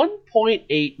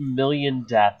 1.8 million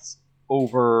deaths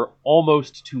over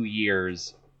almost 2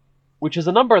 years, which is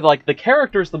a number like the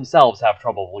characters themselves have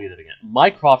trouble believing it.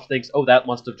 Mycroft thinks, oh, that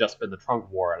must have just been the Trunk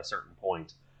War at a certain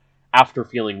point, after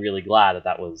feeling really glad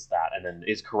that was that, and then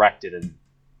is corrected and,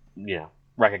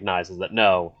 recognizes that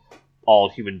no, all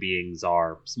human beings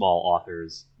are small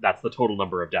authors. That's the total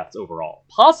number of deaths overall.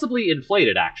 Possibly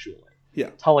inflated, actually.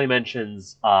 Yeah. Tully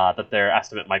mentions that their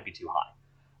estimate might be too high.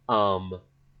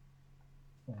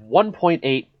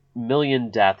 1.8 million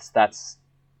deaths, that's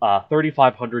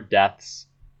 3,500 deaths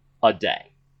a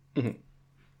day. Mm-hmm.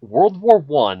 World War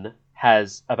I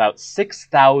has about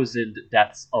 6,000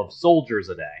 deaths of soldiers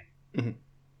a day. Mm-hmm.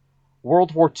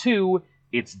 World War II,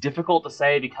 it's difficult to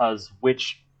say because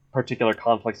which particular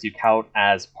conflicts you count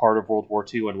as part of World War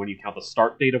II and when you count the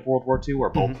start date of World War II are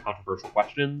both controversial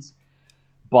questions.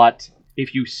 But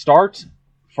if you start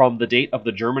from the date of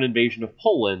the German invasion of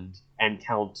Poland and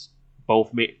count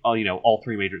both, all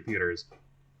three major theaters,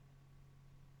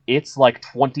 it's like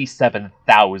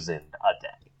 27,000 a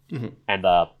day, and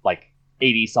like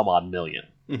 80 some odd million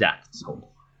deaths.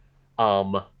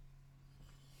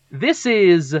 This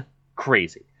is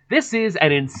crazy. This is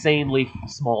an insanely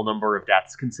small number of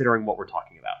deaths considering what we're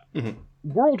talking about.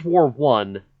 World War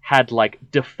I had, like,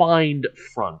 defined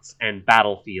fronts and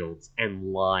battlefields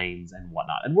and lines and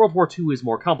whatnot. And World War II is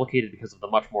more complicated because of the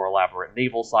much more elaborate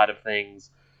naval side of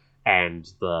things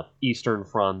and the Eastern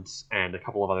Front and a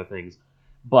couple of other things.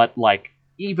 But, like,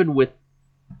 even with,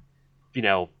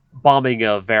 bombing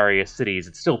of various cities,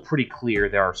 it's still pretty clear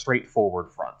there are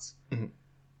straightforward fronts.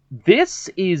 This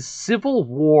is civil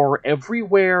war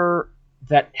everywhere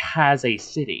that has a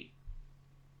city.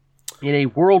 In a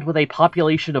world with a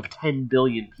population of 10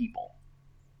 billion people.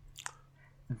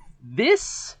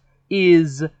 This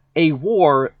is a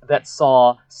war that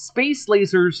saw space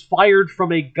lasers fired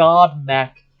from a god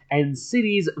mech and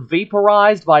cities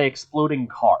vaporized by exploding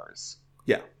cars.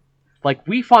 Yeah. Like,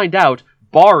 we find out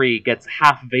Bari gets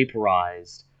half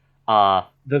vaporized.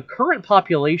 The current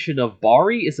population of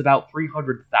Bari is about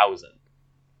 300,000.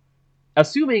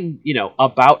 Assuming,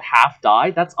 about half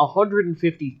died, that's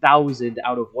 150,000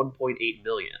 out of 1.8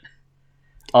 million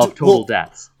of total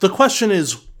deaths. The question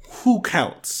is, who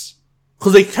counts?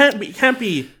 Because they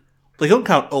don't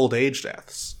count old age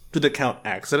deaths. Do they count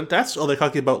accident deaths? Or are they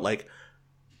talking about, like,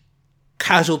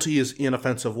 casualties in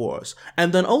offensive wars?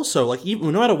 And then also, like,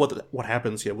 even no matter what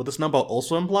happens here, what this number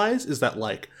also implies is that,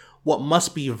 like, what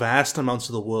must be vast amounts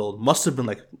of the world must have been,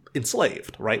 like,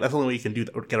 enslaved, right? That's the only way you can do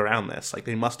that, or get around this. Like,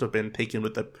 they must have been taken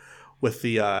with the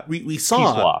we saw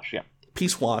Peace Wash, yeah.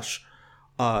 Peace Wash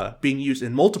being used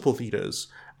in multiple theaters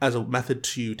as a method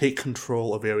to take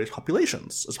control of various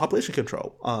populations, as population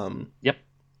control. Yep.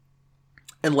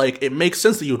 And, like, it makes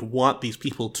sense that you would want these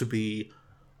people to be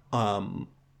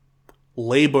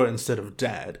labor instead of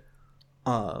dead.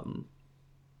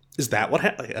 Is that what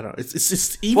happened? I don't know. It's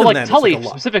just, even well, like, then, Tully it's like a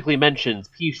lot. specifically mentions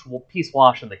Peace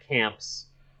Wash and the camps,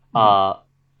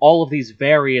 all of these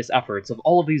various efforts of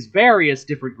all of these various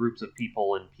different groups of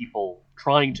people and people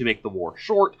trying to make the war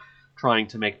short, trying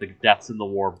to make the deaths in the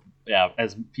war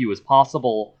as few as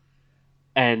possible,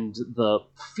 and the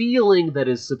feeling that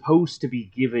is supposed to be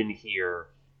given here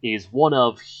is one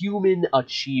of human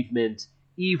achievement,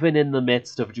 even in the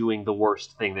midst of doing the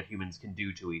worst thing that humans can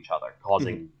do to each other,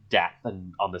 causing death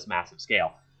and on this massive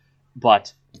scale.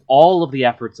 But all of the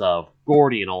efforts of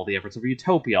Gordian, all the efforts of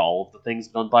Utopia, all of the things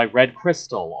done by Red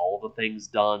Crystal, all of the things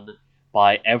done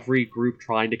by every group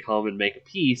trying to come and make a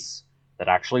peace that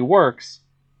actually works,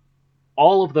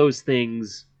 all of those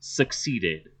things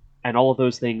succeeded. And all of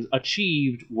those things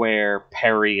achieved where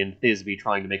Perry and Thisbe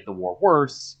trying to make the war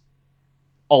worse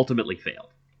ultimately failed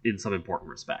in some important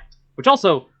respect. Which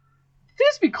also,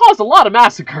 Thisbe caused a lot of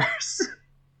massacres.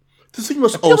 This thing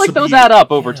must I feel also like those add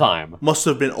up over time. Must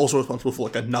have been also responsible for,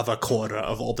 like, another quarter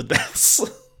of all the deaths.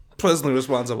 Personally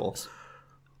responsible.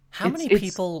 How many it's-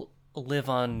 people live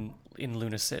in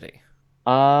Luna City?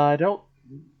 I don't...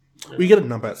 We get a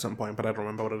number at some point, but I don't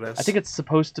remember what it is. I think it's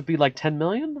supposed to be like 10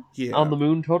 million Yeah. on the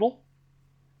moon total.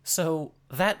 So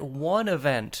that one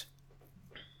event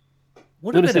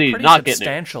would Luna have been City a pretty not getting it.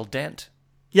 substantial dent.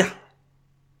 Yeah.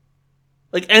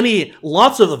 Like,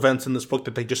 lots of events in this book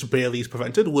that they just barely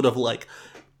prevented would have, like,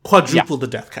 quadrupled the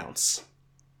death counts.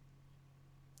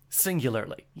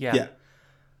 Singularly, Yeah.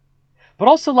 But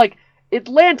also, like,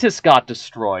 Atlantis got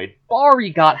destroyed.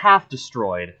 Bari got half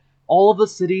destroyed. All of the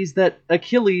cities that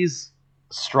Achilles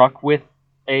struck with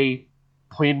a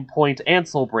pinpoint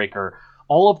Ansel breaker.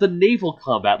 All of the naval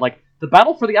combat. Like, the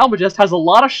battle for the Almagest has a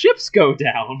lot of ships go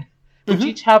down, which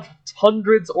each have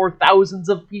hundreds or thousands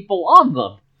of people on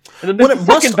them. And then there's Well, the it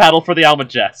must- second battle for the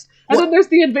Almagest. And Well- then there's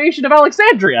the invasion of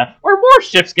Alexandria, where more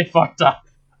ships get fucked up.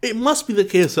 It must be the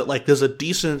case that, like, there's a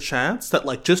decent chance that,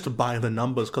 like, just by the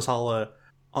numbers, Kosala,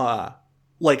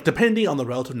 like, depending on the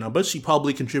relative numbers, she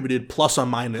probably contributed plus or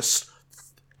minus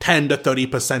 10 to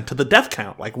 30% to the death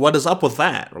count. Like, what is up with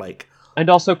that? Like, And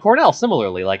also Cornell,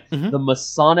 similarly, like, the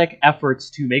Masonic efforts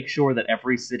to make sure that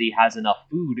every city has enough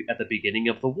food at the beginning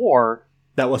of the war,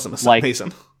 that wasn't a Like-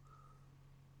 Mason.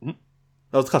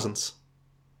 That was cousins.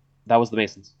 that was the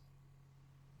Masons.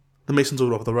 The Masons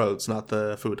would over the roads, not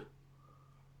the food.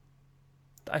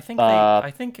 I think Uh,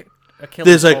 Achilles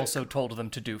there's a- also told them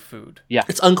to do food.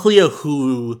 It's unclear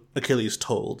who Achilles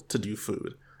told to do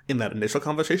food in that initial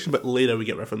conversation, but later we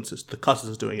get references to the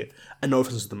cousins doing it, and no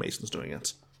references to the Masons doing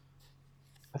it.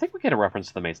 I think we get a reference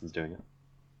to the Masons doing it.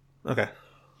 Okay.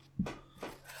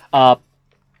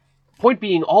 Point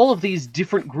being, all of these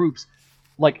different groups,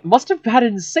 like, must have had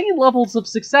insane levels of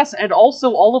success, and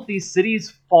also all of these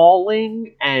cities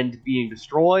falling and being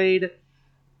destroyed,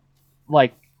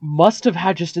 like, must have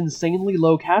had just insanely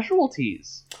low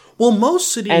casualties. Well,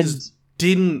 most cities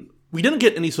And- we didn't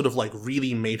get any sort of, like,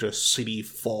 really major city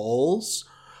falls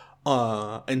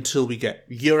until we get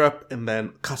Europe and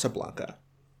then Casablanca.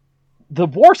 The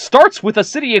war starts with a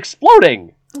city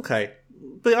exploding! Okay.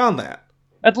 Beyond that.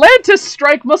 Atlantis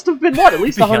strike must have been, what, at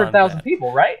least Beyond 100,000 that.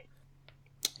 people, right?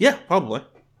 Yeah, probably.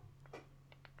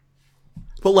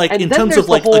 But, like, And in then terms there's of,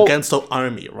 like, the whole- against the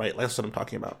army, right? That's what I'm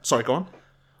talking about. Sorry, go on.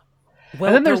 Well,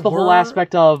 And then there's there the whole were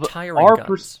aspect of tiring our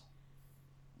guns.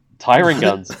 tiring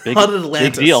guns. Big, Not in big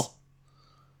Atlantis. deal.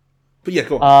 But yeah,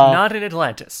 go on. Not in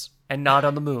Atlantis, and not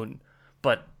on the moon,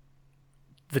 but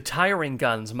the tiring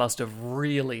guns must have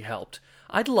really helped.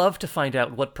 I'd love to find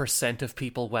out what % of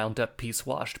people wound up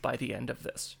peace-washed by the end of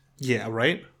this. Yeah,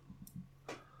 right?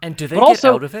 And do they But get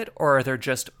also- out of it, or are they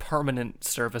just permanent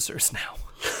servicers now?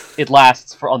 It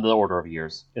lasts for on the order of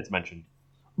years. It's mentioned.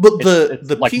 But It's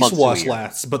the like peace months to a wash year.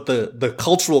 lasts, but the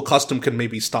cultural custom can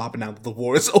maybe stop now that the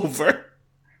war is over.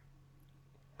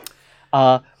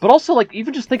 But also, like,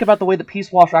 even just think about the way that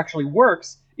Peace Wash actually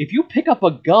works. If you pick up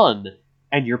a gun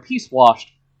and you're Peace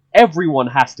Washed, everyone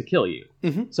has to kill you.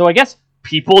 Mhm. So I guess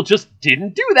people just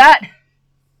didn't do that.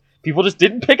 People just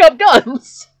didn't pick up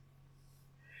guns.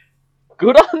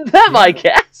 Good on them, I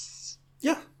guess.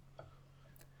 Yeah.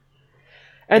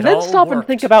 And It then all stop and worked.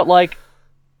 think about, like,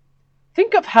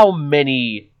 think of how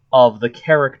many of the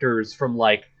characters from,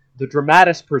 like, the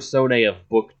dramatis personae of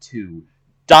Book 2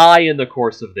 die in the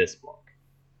course of this book.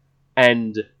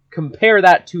 And compare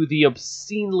that to the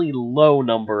obscenely low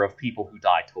number of people who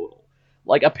die total.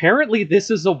 like, apparently this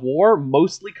is a war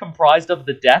mostly comprised of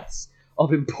the deaths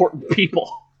of important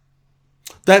people.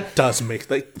 That does make,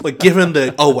 like given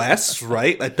the OS,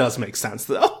 right? That does make sense,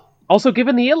 though. Also,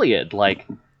 given the Iliad, like,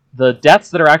 the deaths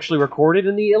that are actually recorded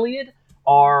in the Iliad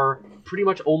are pretty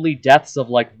much only deaths of,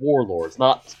 like, warlords,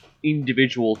 not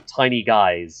individual tiny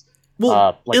guys.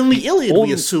 Well, Like, in the Iliad, only-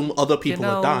 we assume other people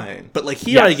You know- are dying. But, like,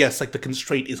 here, I Yes. guess, like, the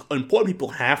constraint is important people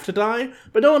have to die,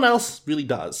 but no one else really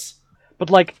does. But,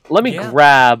 like, let me Yeah.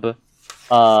 grab,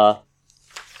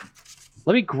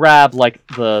 like,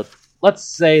 let's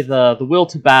say the Will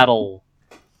to Battle,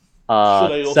 Should I also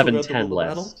grab the 710 Will to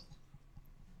Battle? list.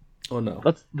 Oh, no.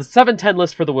 The 710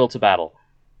 list for the Will to Battle.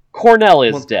 Cornell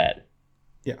is Well, dead.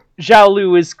 yeah. Zhao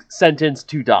Lu is sentenced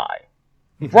to die.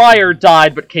 Briar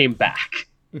died but came back.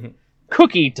 Mhm.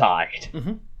 Cookie died.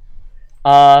 Mhm.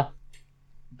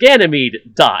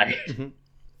 Ganymede died.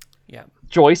 Yeah.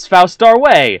 Joyce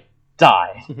Faustar-Way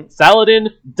died. Saladin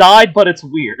died, but it's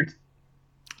weird.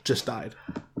 Just died.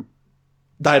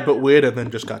 Died but weird, and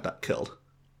then just got killed.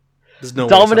 There's no way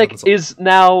Dominic Saladin's is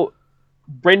now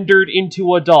rendered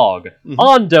into a dog.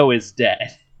 Ando is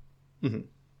dead. Mhm.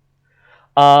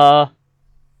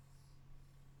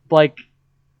 Like,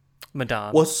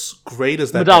 Madame. What's great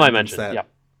is that Madame I evidence mentioned, that yeah.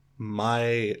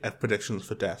 my predictions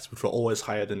for deaths, which were always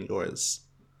higher than yours,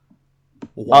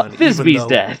 won. Thisbe's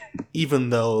dead. Even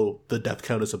though the death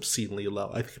count is obscenely low.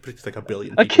 I think I predicted like 1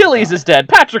 billion. Achilles is dead.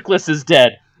 Patroclus is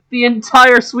dead. The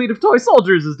entire suite of toy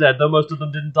soldiers is dead, though most of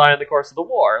them didn't die in the course of the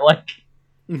war. Like,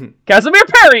 Mhm. Casimir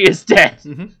Perry is dead,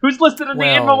 Mhm. who's listed in the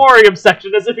In Well- Memoriam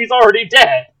section as if he's already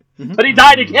dead. Mhm. But he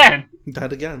died again. He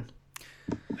died again.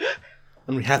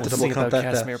 And we have to We'll double see count about that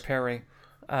Casimir death. Perry.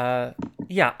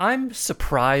 Yeah, I'm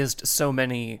surprised so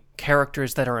many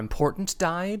characters that are important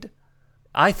died.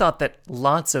 I thought that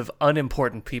lots of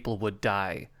unimportant people would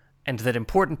die, and that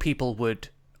important people would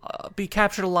be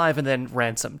captured alive and then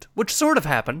ransomed, which sort of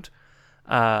happened,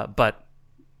 but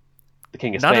The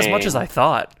King of not Spain. as much as I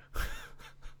thought.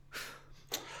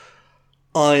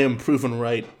 I am proven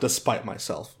right despite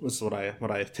myself. This is what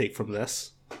I take from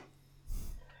this.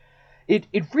 It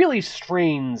really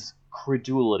strains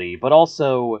credulity, but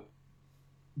also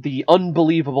the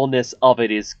unbelievableness of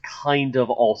it is kind of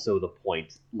also the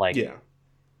point. Like, Yeah.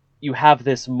 you have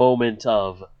this moment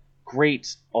of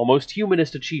great, almost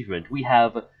humanist achievement. We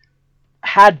have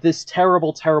had this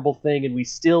terrible, terrible thing, and we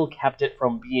still kept it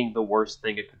from being the worst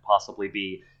thing it could possibly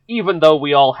be, even though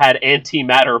we all had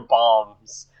antimatter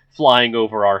bombs flying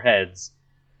over our heads.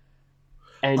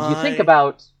 And you think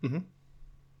about Mhm.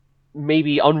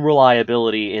 maybe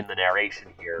unreliability in the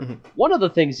narration here. Mhm. One of the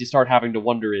things you start having to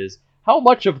wonder is how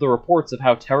much of the reports of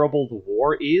how terrible the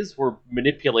war is were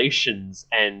manipulations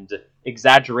and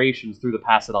exaggerations through the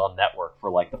Passadon network for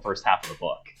like the first half of the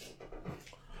book.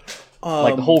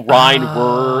 Like the whole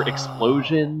Rhine-Ruhr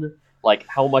explosion, like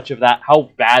how much of that,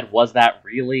 how bad was that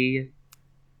really?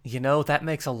 You know, that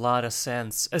makes a lot of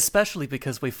sense, especially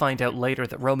because we find out later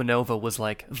that Romanova was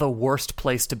like the worst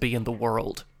place to be in the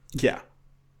world. Yeah.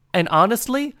 And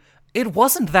honestly, it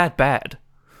wasn't that bad.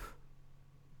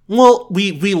 Well,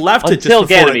 we left it Until just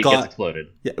before Ganymede it got. gets exploded.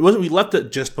 Yeah, it wasn't. We left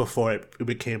it just before it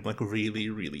became like really,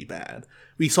 really bad.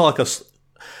 We saw like a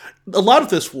lot of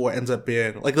this war ends up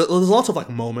being like there's lots of like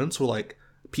moments where like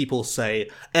people say,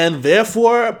 and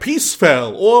therefore peace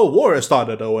fell or war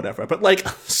started or whatever. But like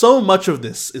so much of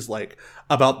this is like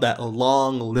about that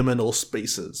long liminal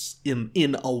spaces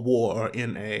in a war or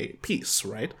in a peace,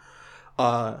 right?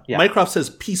 Yeah. Mycroft says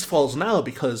peace falls now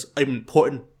because an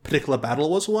important particular battle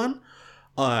was won.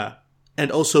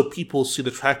 And also people see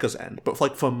the trackers end. But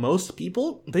like for most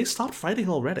people, they stopped fighting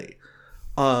already.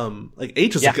 Like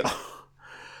ages ago.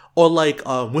 Or like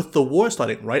with the war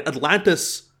starting, right?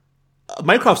 Atlantis,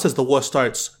 Mycroft says the war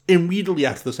starts immediately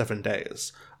after the 7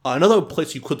 days. Another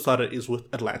place you could start it is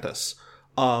with Atlantis.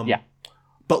 Yeah.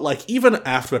 But like even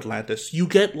after Atlantis, you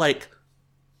get like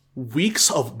weeks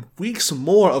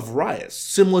more of riots,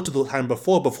 similar to the time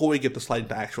before we get to slide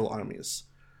into actual armies.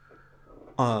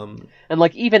 And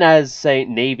like even as say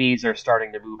navies are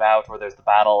starting to move out, or there's the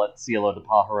battle at Cielo de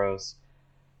Pájaros,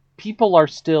 people are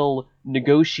still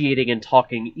negotiating and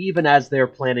talking even as they're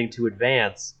planning to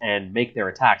advance and make their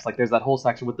attacks. Like there's that whole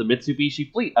section with the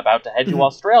Mitsubishi fleet about to head to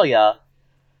Australia,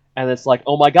 and it's like,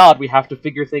 oh my god, we have to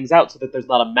figure things out so that there's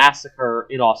not a massacre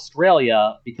in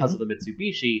Australia because of the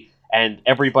Mitsubishi, and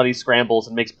everybody scrambles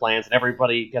and makes plans and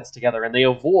everybody gets together and they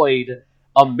avoid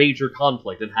a major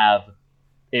conflict and have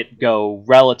it go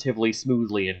relatively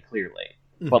smoothly and clearly.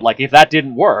 But like if that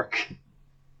didn't work,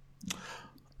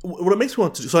 What it makes me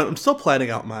want to do, so I'm still planning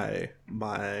out my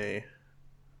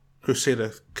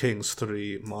Crusader Kings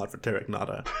 3 mod for Terra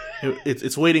Ignota.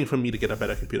 It's waiting for me to get a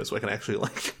better computer so I can actually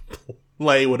like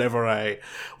play whatever I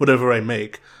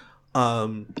make.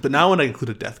 But now when I include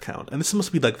a death count, and this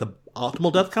must be like the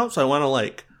optimal death count, so I want to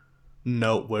like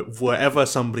note wherever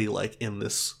somebody like in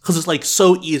this, because it's like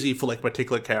so easy for like a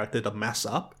particular character to mess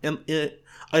up, and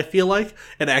I feel like,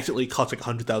 and accidentally cause like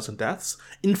 100,000 deaths,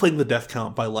 inflating the death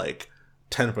count by like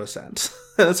 10%.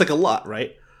 That's like a lot,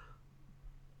 right?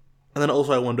 And then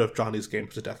also I wonder if Johnny's game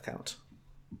has a death count.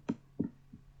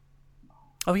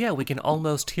 Oh yeah, we can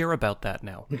almost hear about that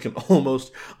now.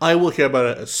 I will hear about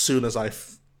it as soon as I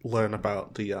learn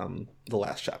about the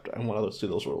last chapter and want to see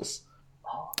those rules.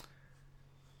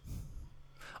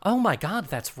 Oh my god,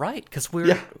 that's right, because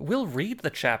we'll read the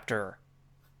chapter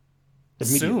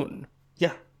soon.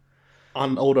 Yeah.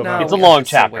 On older No, It's a we long have to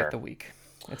still chapter. Wait the week.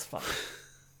 It's fine.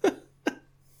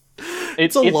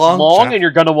 It's a long, chapter. and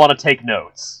you're going to want to take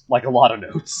notes. Like a lot of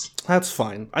notes. That's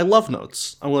fine. I love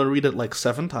notes. I'm going to read it like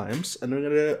 7 times, and we're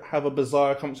going to have a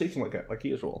bizarre conversation like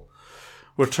usual.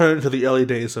 Return to the early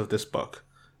days of this book.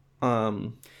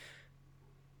 You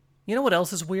know what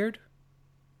else is weird?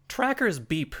 Trackers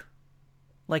beep.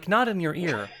 Like, not in your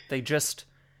ear. They just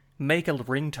make a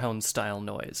ringtone style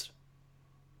noise.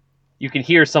 You can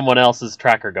hear someone else's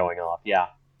tracker going off, yeah.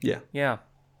 Yeah. Yeah.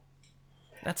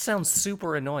 That sounds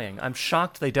super annoying. I'm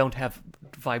shocked they don't have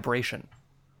vibration.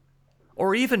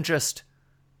 Or even just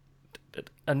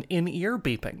an in-ear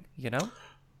beeping, you know?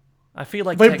 I feel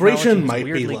like Vibration technology might has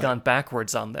be weirdly like- gone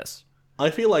backwards on this. I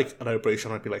feel like an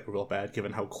vibration might be like real bad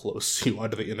given how close you are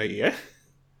to the inner ear.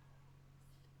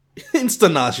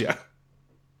 Instant nausea.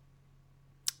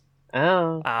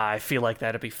 Oh. I feel like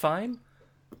that'd be fine.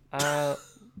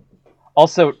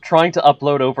 Also, trying to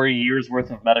upload over a year's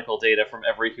worth of medical data from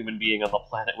every human being on the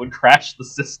planet would crash the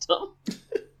system.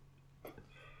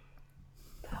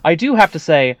 I do have to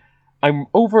say, I'm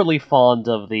overly fond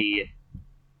of the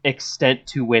extent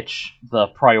to which the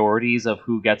priorities of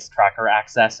who gets tracker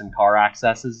access and car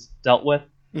access is dealt with.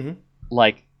 Mm-hmm.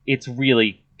 Like, it's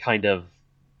really kind of,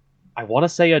 I want to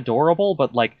say adorable,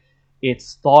 but like,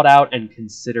 it's thought out and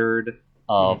considered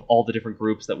of all the different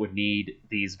groups that would need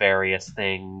these various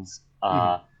things.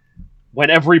 When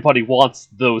everybody wants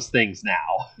those things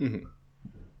now.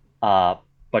 Mm-hmm.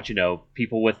 But, you know,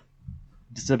 people with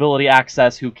disability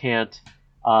access who can't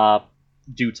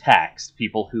do text,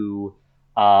 people who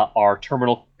are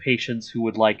terminal patients who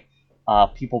would like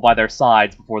people by their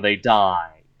sides before they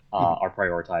die are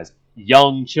prioritized.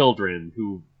 Young children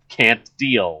who can't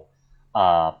deal,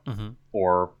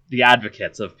 or the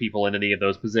advocates of people in any of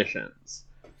those positions.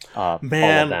 All of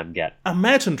them get.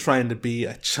 Imagine trying to be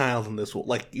a child in this world.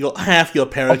 Like, half your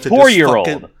parents A 4-year-old.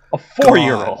 A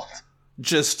 4-year-old.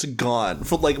 Just gone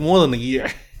for like more than a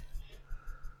year.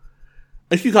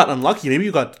 If you got unlucky, maybe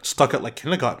you got stuck at like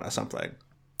kindergarten or something.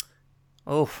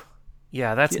 Oh,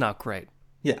 yeah, that's not great.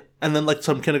 Yeah, and then like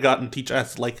some kindergarten teacher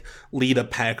has to like lead a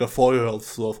pack of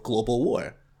 4-year-olds through a global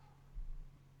war.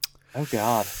 Oh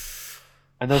god.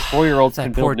 And those 4-year-olds That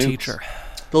can poor build nukes. teacher.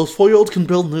 Those 4-year-olds can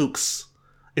build nukes.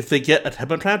 If they get a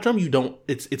temper tantrum, you don't.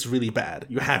 It's really bad.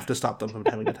 You have to stop them from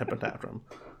having a temper tantrum.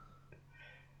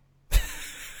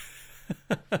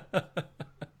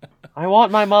 I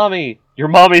want my mommy. Your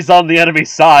mommy's on the enemy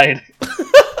side.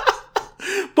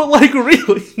 But like,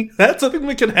 really, that's something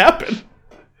that can happen.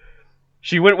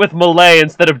 She went with Malay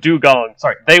instead of Dugong.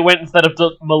 Sorry, they went instead of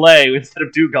Malay instead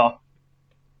of Dugong.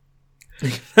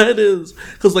 That is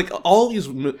because like all these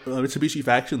Mitsubishi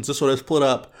factions just sort of split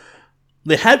up.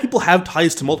 They had people have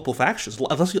ties to multiple factions,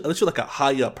 unless you're like a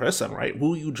high up person, right?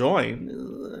 Who you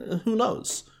join, who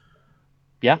knows?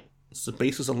 Yeah. It's the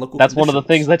basis on local. That's one of the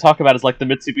things conditions. they talk about is like the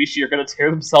Mitsubishi are going to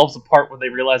tear themselves apart when they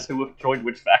realize who have joined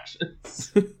which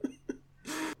factions.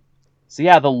 So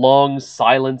yeah, the long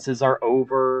silences are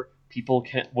over. People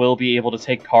will be able to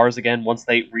take cars again once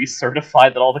they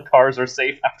recertify that all the cars are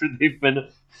safe after they've been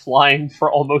flying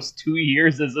for almost 2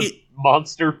 years as a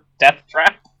monster death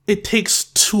trap. It takes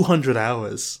 200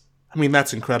 hours. I mean,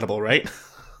 that's incredible, right?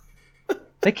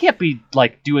 They can't be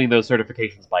like doing those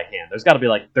certifications by hand. There's got to be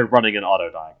like they're running an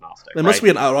auto diagnostic. There must be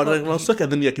an auto diagnostic,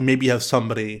 and then you can maybe have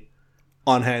somebody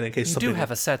on hand in case You something. do have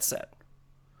a set.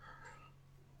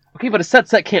 Okay, but a set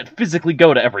can't physically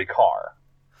go to every car.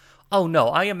 Oh no,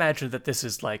 I imagine that this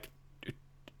is like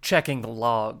checking the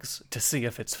logs to see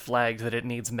if it's flagged that it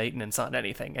needs maintenance on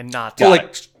anything, and not So,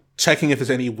 like checking if there's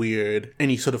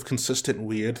any sort of consistent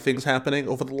weird things happening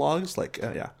over the logs. Like,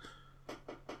 yeah.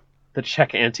 The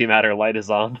check antimatter light is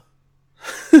on.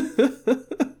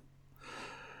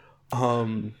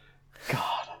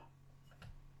 God.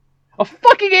 A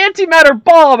fucking antimatter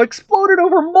bomb exploded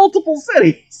over multiple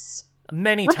cities!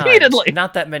 Many Repeatedly. times.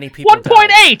 Not that many people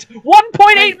 1.8!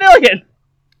 1.8 million!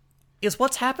 Is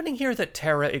what's happening here that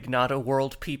Terra Ignata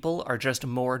world people are just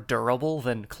more durable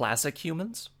than classic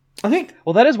humans? I think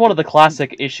Well, that is one of the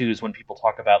classic issues when people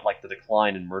talk about, like, the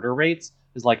decline in murder rates.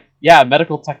 Is like, yeah,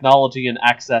 medical technology and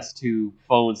access to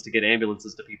phones to get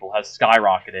ambulances to people has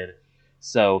skyrocketed.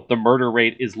 So the murder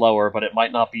rate is lower, but it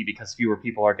might not be because fewer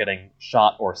people are getting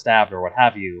shot or stabbed or what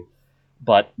have you,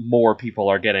 but more people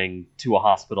are getting to a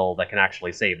hospital that can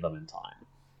actually save them in time.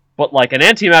 But, like, an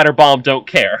antimatter bomb don't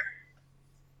care.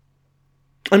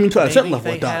 I mean, to a Maybe certain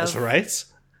level they it does, have- right?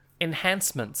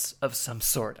 Enhancements of some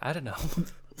sort. I don't know.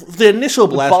 The initial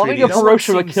blast bombing of radius...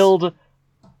 Hiroshima seems- killed.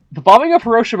 The bombing of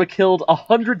Hiroshima killed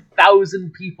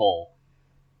 100,000 people.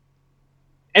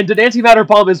 And an antimatter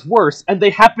bomb is worse, and they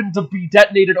happen to be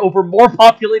detonated over more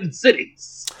populated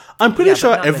cities. I'm pretty Yeah, but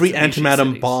sure not every Mitsubishi antimatter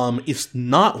cities. bomb is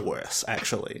not worse,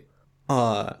 actually.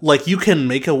 Like, you can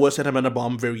make a worse antimatter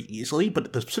bomb very easily,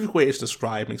 but the specific way it's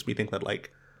described makes me think that,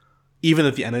 like, even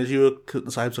if the energy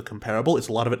sides are comparable, a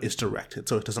lot of it is directed,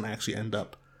 so it doesn't actually end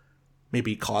up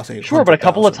maybe causing... Sure, but a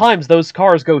couple of 100,000. times those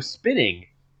cars go spinning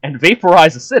and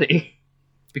vaporize a city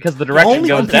because the direction Only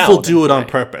goes when people down. do it on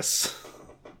Right. purpose.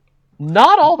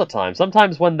 Not all the time.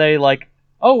 Sometimes when they, like,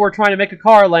 oh, we're trying to make a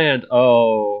car land.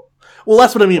 Oh. Well,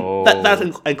 that's what I mean. Oh.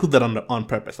 I include that on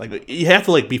purpose. Like, you have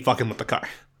to, like, be fucking with the car.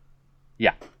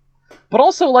 Yeah. But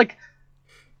also, like,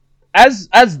 as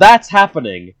that's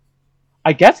happening,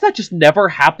 I guess that just never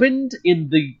happened in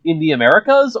the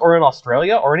Americas or in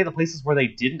Australia or any of the places where they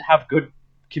didn't have good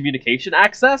communication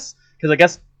access, because I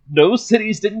guess no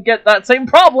cities didn't get that same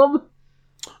problem.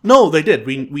 No, they did.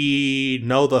 We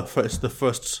know the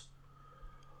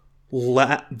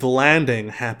landing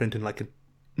happened in, like,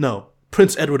 no,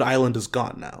 Prince Edward Island is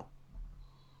gone now.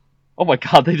 Oh my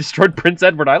god, they destroyed Prince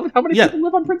Edward Island? How many Yeah, people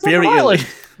live on Prince very Edward early. Island?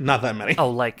 Not that many. Oh,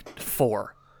 like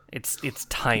 4. It's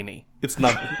tiny. It's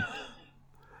not.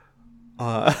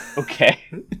 Okay.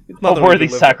 It's not A that worthy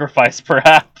deliver. sacrifice,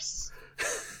 perhaps.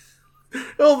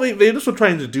 Well, they just were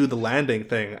trying to do the landing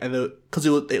thing, and because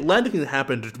the landing thing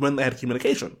happened when they had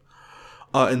communication,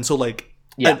 and so, like,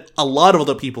 Yeah. and a lot of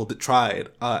other people tried,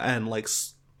 and, like,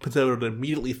 Prince Edward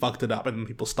immediately fucked it up, and then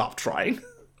people stopped trying.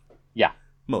 Yeah.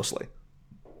 Mostly.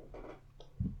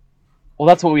 Well,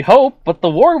 that's what we hope, but the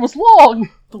war was long.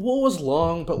 The war was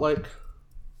long, but, like,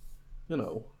 you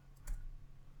know.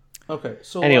 Okay,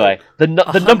 so Anyway, the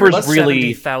numbers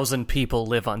really... 170,000 people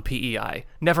live on PEI.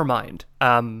 Never mind.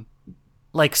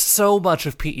 Like, so much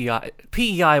of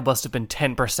PEI must have been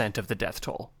 10% of the death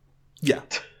toll. yeah,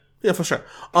 for sure.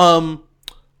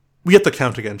 We have to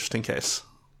count again just in case.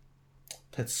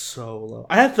 That's so low.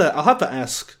 I'll have to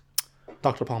ask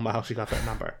Dr. Palma how she got that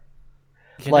number.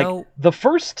 You Like, know, the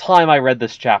first time I read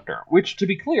this chapter, which, to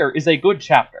be clear, is a good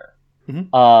chapter,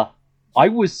 I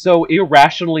was so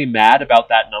irrationally mad about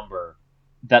that number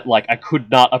that, like, I could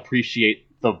not appreciate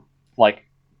the, like,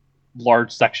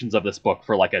 large sections of this book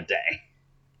for, like, a day.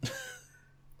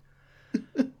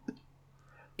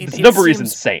 This number is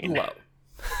seems insane. low.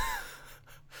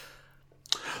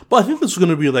 But I think this is going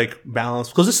to be, like,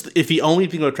 balanced, because if the only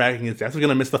thing we're tracking is death, we're going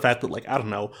to miss the fact that, like, I don't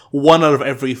know, 1 out of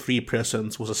every 3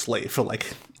 persons was a slave for,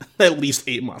 like, at least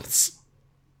 8 months.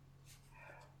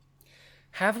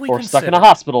 Have we Or stuck in a considered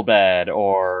hospital bed,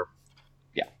 or...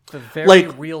 the very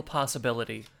like- real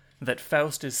possibility that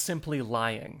Faust is simply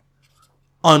lying?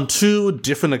 On 2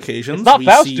 different occasions, It's not we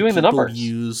Faust see doing the people numbers.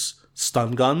 use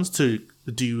stun guns to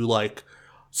do, like,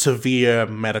 severe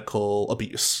medical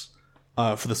abuse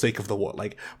for the sake of the war.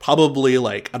 Like, probably,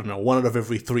 like, I don't know, 1 out of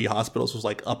every 3 hospitals was,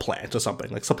 like, a plant or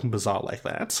something bizarre like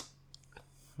that.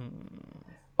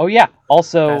 Oh, yeah.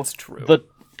 Also, That's true. the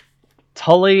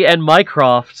Tully and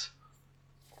Mycroft...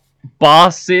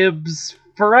 Bossibs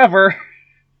forever.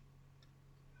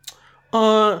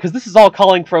 Because this is all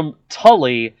calling from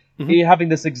Tully having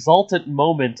this exultant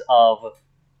moment of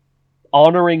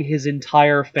honoring his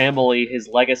entire family, his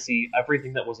legacy,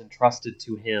 everything that was entrusted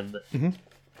to him,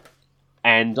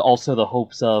 and also the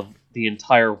hopes of the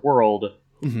entire world.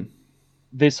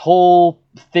 This whole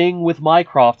thing with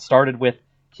Mycroft started with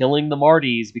killing the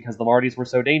Martys because the Martys were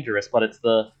so dangerous, but it's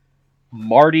the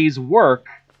Martys' work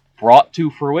brought to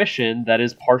fruition that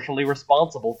is partially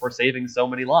responsible for saving so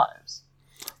many lives.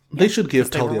 They should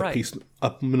give they Tully were right.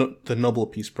 the Nobel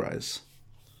Peace Prize.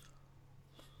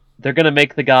 They're gonna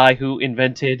make the guy who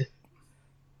invented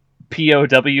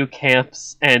POW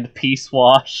camps and Peace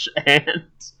Wash and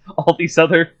all these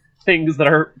other things that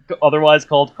are otherwise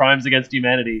called crimes against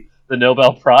humanity the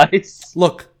Nobel Prize.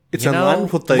 Look, it's You in know, line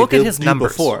with what they look at did his do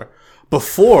numbers. before.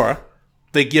 Before,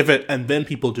 They give it, and then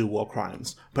people do war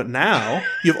crimes. But now,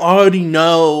 you already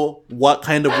know what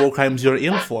kind of war crimes you're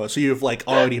in for, so you've, like,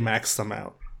 already maxed them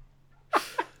out.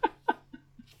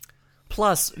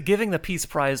 Plus, giving the Peace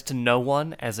Prize to no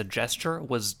one as a gesture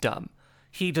was dumb.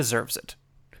 He deserves it.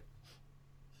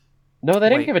 No, they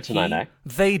didn't Wait, give it to Nine.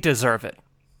 They deserve it.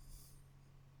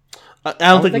 I I don't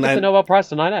don't think think it's a Nobel Prize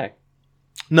to Nine.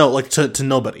 No, like, to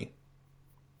nobody.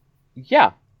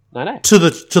 Yeah, Nine. To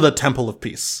the Temple of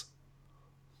Peace.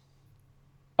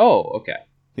 Oh, okay.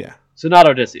 Yeah. So not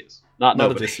Odysseus. Not Not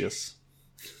nobody. Odysseus.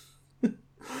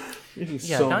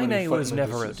 Yeah, 9A was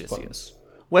never Odysseus.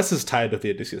 Wes is tired of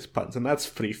the Odysseus puns, and that's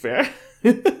pretty fair.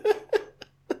 Make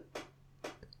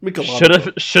a lot of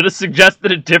them. Should have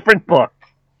suggested a different book.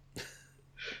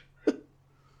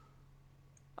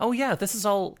 Oh yeah, this is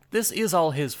all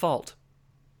his fault.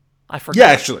 I forgot. Yeah,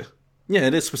 actually. Yeah,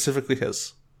 it is specifically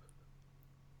his.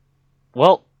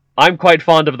 Well, I'm quite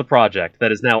fond of the project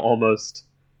that is now almost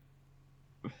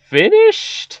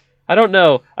finished? I don't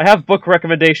know. I have book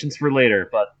recommendations for later,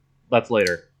 but that's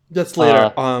later. That's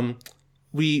later.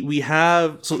 We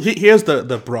have here's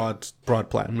the broad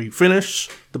plan. We finish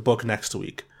the book next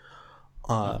week.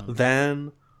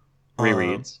 Then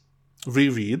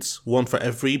rereads, one for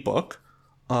every book.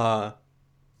 And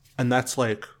that's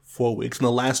like 4 weeks. And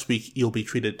the last week you'll be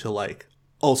treated to like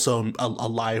also a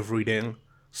live reading,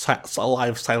 a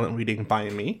live silent reading by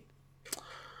me.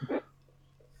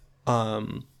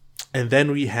 And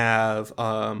then we have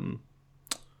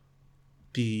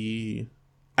the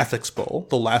Ethics Bowl,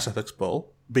 the last Ethics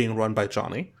Bowl, being run by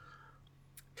Johnny.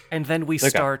 And then we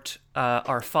start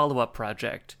our follow-up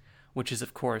project, which is,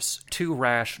 of course, Too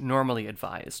Rash Normally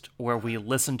Advised, where we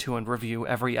listen to and review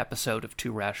every episode of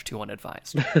Too Rash Too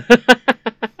Unadvised.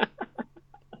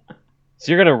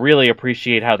 So you're going to really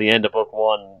appreciate how the end of Book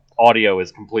 1 audio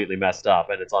is completely messed up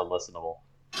and it's unlistenable.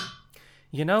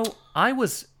 You know, I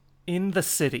was in the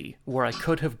city where I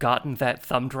could have gotten that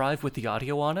thumb drive with the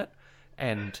audio on it,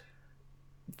 and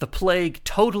the plague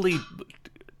totally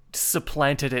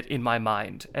supplanted it in my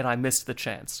mind, and I missed the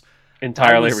chance.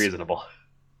 Entirely reasonable.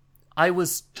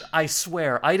 I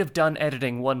swear, I'd have done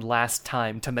editing one last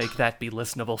time to make that be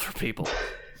listenable for people.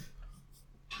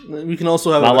 We can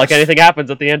also have Not like anything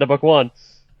happens at the end of Book 1.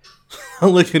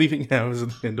 Not like anything happens at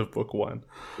the end of Book 1.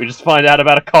 We just find out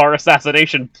about a car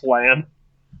assassination plan.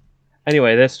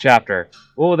 Anyway, this chapter.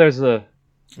 Oh, there's a...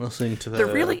 Listening to There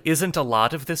really isn't a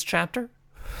lot of this chapter.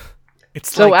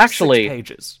 It's So like actually- 6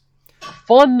 pages.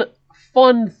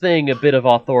 Fun thing, a bit of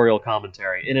authorial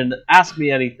commentary. In an Ask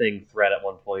Me Anything thread at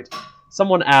one point,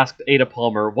 someone asked Ada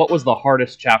Palmer what was the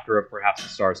hardest chapter of Perhaps the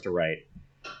Stars to write.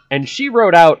 And she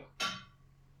wrote out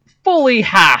fully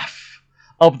half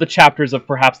of the chapters of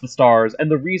Perhaps the Stars,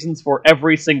 and the reasons for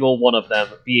every single one of them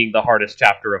being the hardest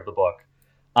chapter of the book.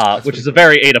 Which is a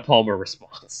very Ada Palmer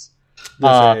response.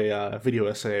 There's a video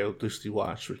essay of Lucy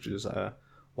Watch, which is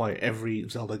why every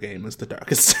Zelda game is the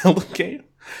darkest Zelda game.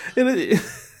 And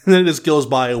then it just goes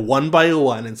by one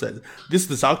and says, this is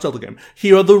the Dark Zelda game.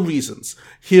 Here are the reasons.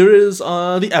 Here is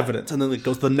the evidence. And then it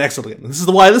goes to the next Zelda game. This is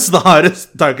why this is the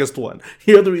hardest, darkest one.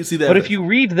 Here are the reasons. But if you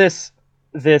read this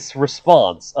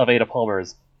response of Ada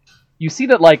Palmer's, you see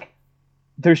that, like,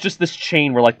 there's just this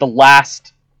chain where, like, the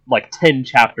last, like, 10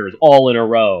 chapters all in a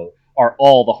row are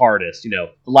all the hardest. You know,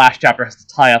 the last chapter has to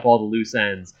tie up all the loose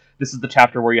ends. This is the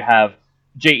chapter where you have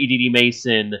J.E.D.D.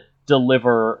 Mason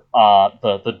deliver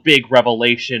the big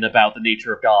revelation about the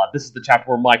nature of God. This is the chapter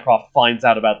where Mycroft finds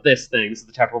out about this thing. This is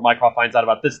the chapter where Mycroft finds out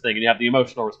about this thing, and you have the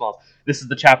emotional response. This is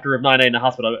the chapter of 9A in the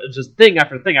hospital. It's just thing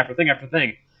after thing after thing after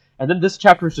thing. And then this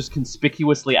chapter is just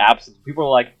conspicuously absent. People are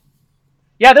like,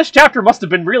 yeah, this chapter must have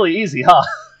been really easy, huh?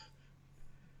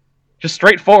 Just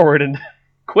straightforward and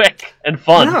quick and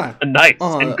fun and nice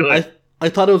and good. I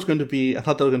thought there was going to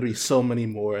be so many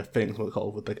more things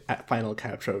with the final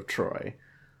capture of Troy.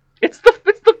 It's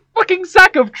the fucking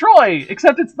sack of Troy,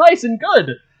 except it's nice and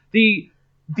good.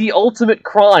 The ultimate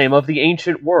crime of the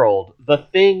ancient world, the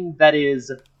thing that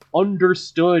is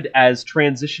understood as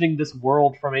transitioning this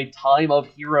world from a time of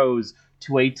heroes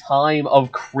to a time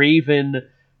of craven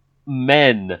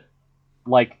men,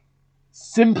 like,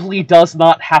 simply does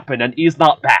not happen and is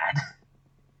not bad.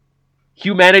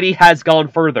 Humanity has gone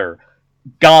further.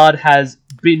 God has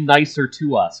been nicer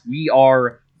to us. We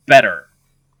are better.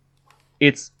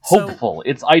 It's hopeful.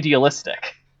 It's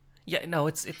idealistic. Yeah, no,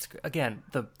 it's again,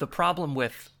 the problem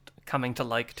with coming to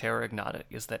like Terra Ignota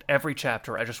is that every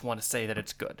chapter I just want to say that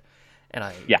it's good. And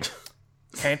I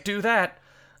can't do that.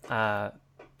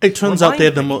 It turns out they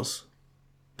have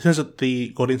turns out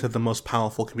the Gordians have the most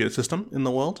powerful computer system in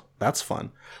the world. That's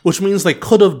fun. Which means they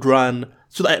could have run,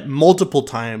 so that multiple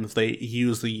times they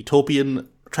use the Utopian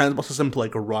transport system to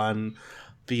like run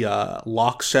the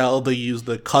lock shell. They use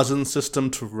the cousin system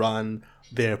to run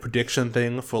their prediction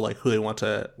thing for like who they want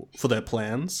to, for their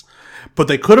plans. But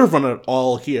they could have run it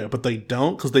all here, but they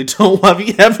don't because they don't have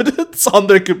the evidence on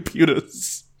their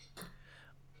computers.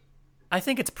 I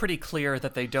think it's pretty clear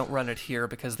that they don't run it here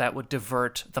because that would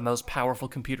divert the most powerful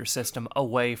computer system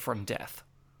away from death.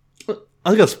 I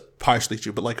think that's partially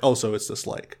true, but like also it's just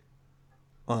like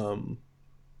now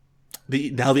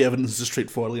the evidence is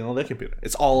straightforwardly on their computer.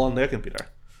 It's all on their computer.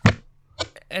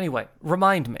 Anyway,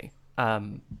 remind me.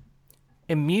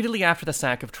 Immediately after the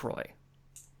sack of Troy,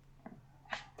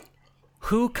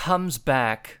 who comes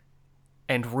back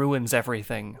and ruins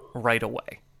everything right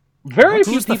away? Very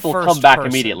few Who's the people first come back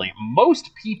person? immediately.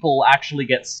 Most people actually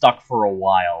get stuck for a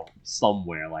while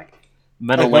somewhere. Like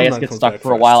Menelaus Agamemnon gets comes stuck back for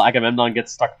a first. while. Agamemnon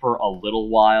gets stuck for a little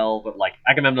while, but like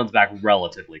Agamemnon's back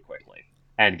relatively quickly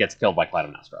and gets killed by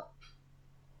Clytemnestra.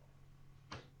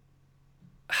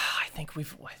 I think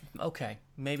we've... Okay,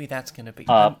 maybe that's going to be...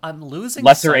 Uh, I'm losing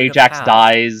Lesser sight of Ajax how.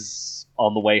 dies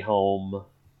on the way home.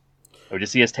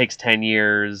 Odysseus takes 10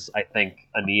 years. I think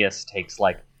Aeneas takes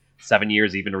like 7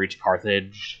 years even to reach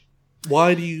Carthage.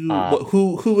 Why do you?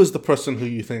 Who is the person who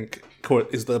you think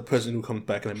is the person who comes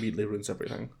back and immediately ruins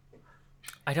everything?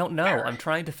 I don't know. I'm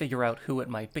trying to figure out who it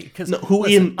might be. Because No, who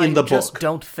in the I just book?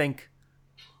 don't think...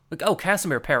 Like, oh,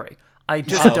 Casimir Perry. I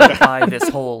just don't buy this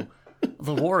whole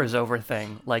the war is over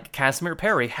thing. Like, Casimir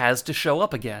Perry has to show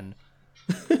up again.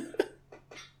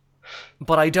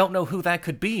 But I don't know who that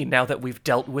could be now that we've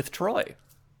dealt with Troy.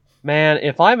 Man,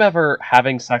 if I'm ever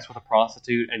having sex with a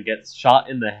prostitute and get shot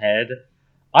in the head,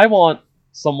 I want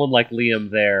someone like Liam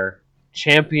there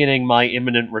championing my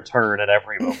imminent return at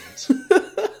every moment.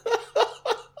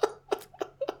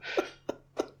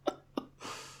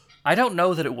 I don't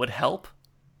know that it would help,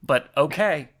 but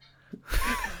okay.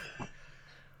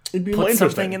 It'd be more Put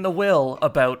interesting. something in the will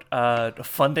about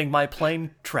funding my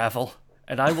plane travel,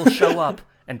 and I will show up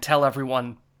and tell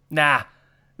everyone, nah,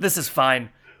 this is fine.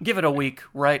 Give it a week,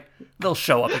 right? They'll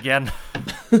show up again.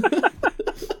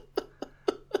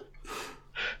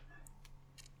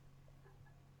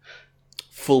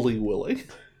 Fully willing.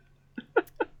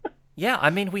 Yeah, I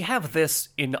mean, we have this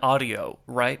in audio,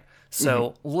 right?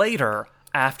 So later,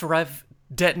 after I've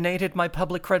detonated my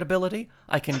public credibility,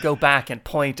 I can go back and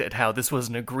point at how this was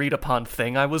an agreed upon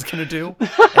thing I was going to do,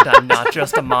 and I'm not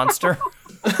just a monster.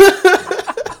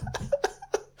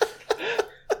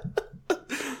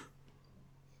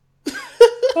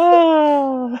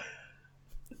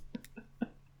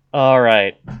 All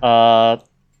right.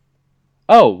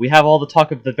 We have all the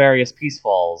talk of the various peace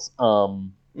falls.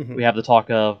 We have the talk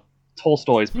of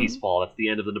Tolstoy's peace fall. That's the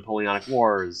end of the Napoleonic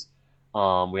Wars.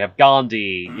 We have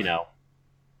Gandhi.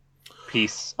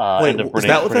 Peace. Wait, end of is British,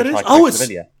 that what that British is? occupation Oh, of it's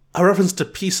India. a reference to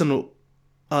peace and War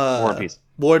and Peace.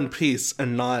 War and Peace,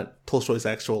 and not Tolstoy's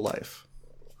actual life.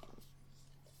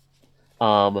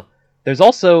 There's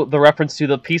also the reference to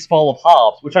the Peace Fall of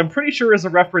Hobbes, which I'm pretty sure is a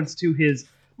reference to his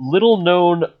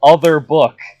little-known other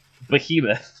book,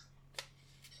 Behemoth,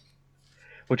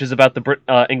 which is about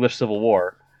the English Civil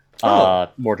War,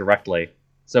 more directly.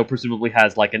 So presumably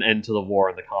has like an end to the war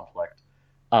and the conflict.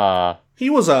 He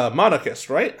was a monarchist,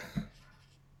 right?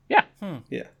 Yeah.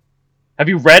 Yeah. Have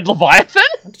you read Leviathan?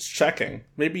 I'm just checking.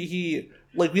 Maybe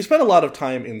we spent a lot of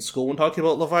time in school when talking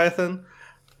about Leviathan,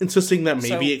 insisting that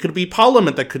maybe So- it could be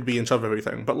Parliament that could be in charge of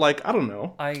everything. But I don't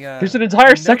know. There's an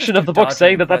entire section of the book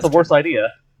saying that that's the worst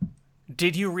idea.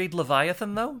 Did you read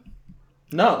Leviathan, though?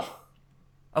 No.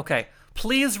 Okay,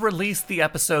 please release the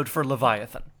episode for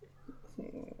Leviathan.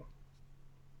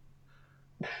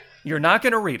 You're not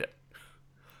going to read it.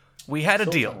 We had a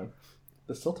Still deal. time.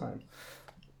 There's still time.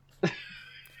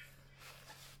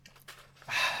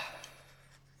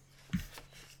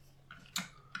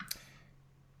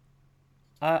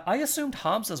 I assumed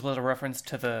Hobbes's was a reference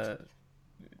to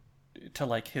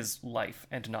his life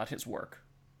and not his work.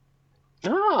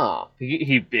 Ah,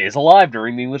 he is alive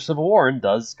during the English Civil War and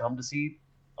does come to see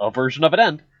a version of it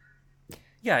end.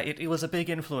 Yeah, it was a big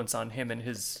influence on him and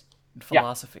his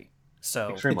philosophy. So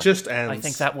Extremely. It just ends. I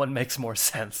think that one makes more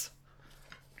sense.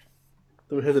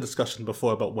 We had a discussion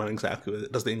before about when exactly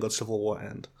does the English Civil War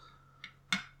end.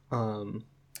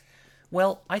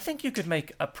 Well, I think you could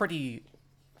make a pretty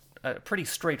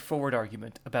straightforward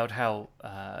argument about how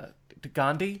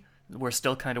Gandhi, we're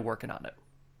still kind of working on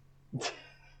it.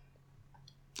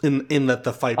 In that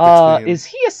the fight between Is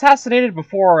he assassinated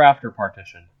before or after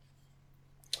partition?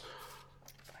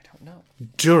 I don't know.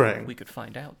 during We could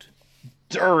find out.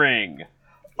 During.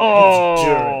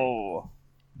 Oh,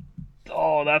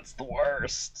 that's the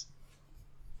worst.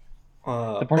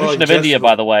 The partition of India,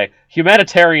 by the way,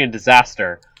 humanitarian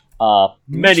disaster.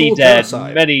 Many Mutual dead,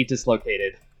 genocide. many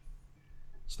dislocated.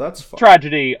 So that's fun.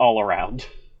 Tragedy all around.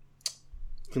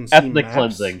 You can see Ethnic maps.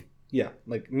 cleansing. Yeah,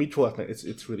 like mutual ethnic.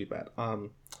 It's really bad.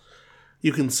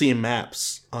 You can see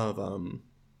maps of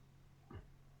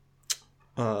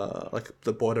like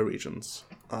the border regions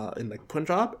in like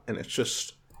Punjab, and it's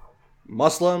just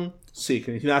Muslim, Sikh,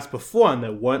 and that's before, and they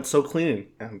weren't so clean,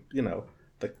 and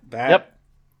that. Yep.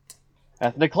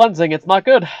 Ethnic cleansing, it's not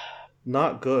good.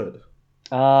 Not good.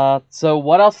 So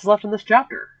what else is left in this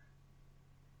chapter?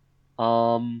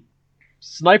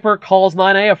 Sniper calls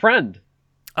 9A a friend.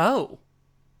 Oh.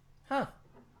 Huh.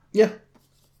 Yeah.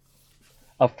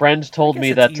 A friend told guess me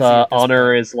it's that easy at this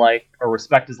honor is like, or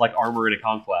respect is like armor in a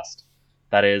conquest.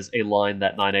 That is a line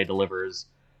that 9A delivers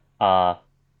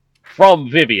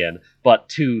from Vivian, but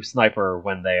to Sniper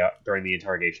when they are during the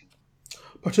interrogation.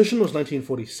 Partition was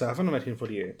 1947 or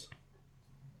 1948.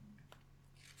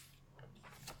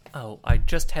 Oh, I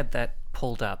just had that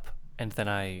pulled up, and then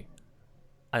I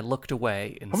looked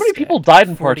away instead. How many people died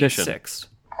in Partition? 46.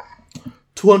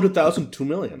 200,000, 2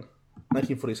 million.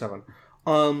 1947.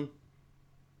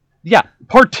 Yeah,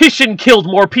 Partition killed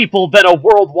more people than a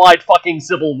worldwide fucking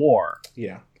civil war.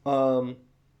 Yeah.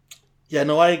 Yeah,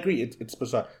 no, I agree. It's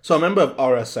bizarre. So a member of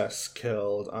RSS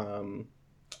killed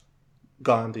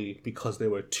Gandhi because they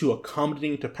were too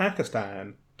accommodating to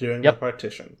Pakistan during the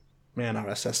partition. Man,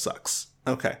 RSS sucks.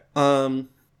 Okay. I'm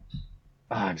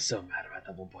so mad about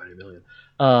that 1.8 million.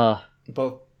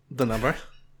 About the number?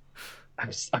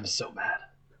 I'm so mad.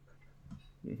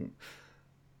 Mm-hmm.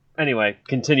 Anyway,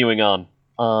 continuing on.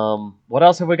 What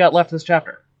else have we got left this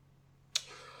chapter?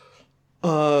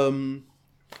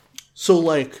 So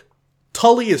like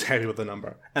Tully is happy with the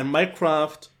number, and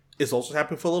Mycroft is also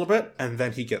happy for a little bit, and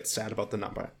then he gets sad about the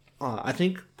number. I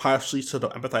think partially so to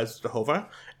empathize with Jehovah,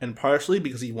 and partially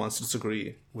because he wants to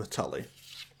disagree with Tully.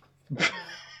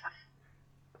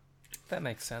 That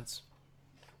makes sense.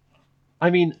 I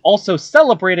mean, also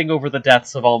celebrating over the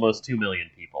deaths of almost 2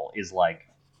 million people is, like,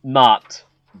 not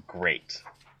great.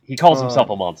 He calls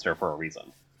himself a monster for a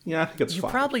reason. Yeah, I think it's You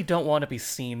fine. probably don't want to be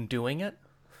seen doing it.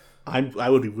 I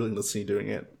would be willing to see doing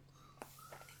it.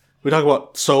 We talk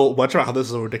about so much about how this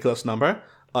is a ridiculous number.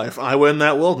 If I were in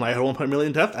that world and I had 1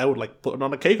 million deaths, I would like put it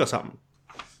on a cake or something.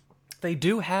 They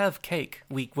do have cake.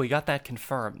 We got that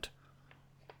confirmed.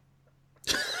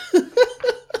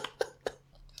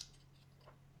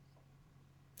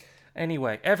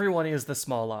 Anyway, everyone is the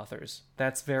small authors.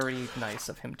 That's very nice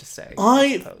of him to say.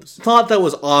 I suppose. Thought that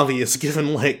was obvious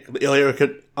given like the Illyric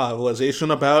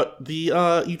realization about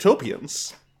the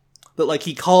Utopians. That like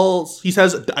he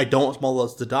says, I don't want small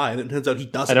authors to die, and it turns out he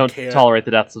doesn't care. I don't tolerate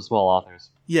the deaths of small authors.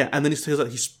 Yeah, and then he says that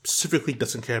he specifically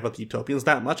doesn't care about the Utopians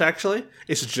that much, actually.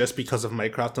 It's just because of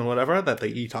Mycroft and whatever that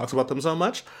he talks about them so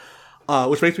much.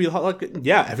 Which makes me like,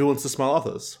 yeah, everyone's the small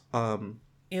authors.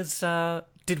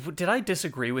 Did I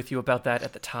disagree with you about that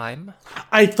at the time?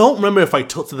 I don't remember if I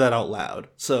tilted that out loud,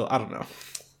 so I don't know.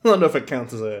 I don't know if it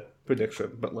counts as a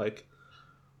prediction, but like...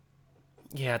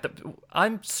 Yeah,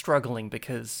 I'm struggling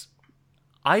because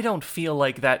I don't feel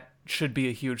like that should be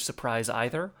a huge surprise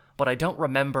either, but I don't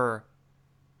remember...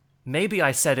 Maybe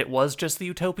I said it was just the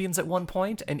Utopians at one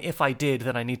point, and if I did,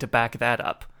 then I need to back that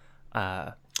up.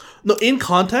 No, in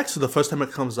context, the first time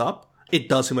it comes up, it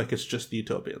does seem like it's just the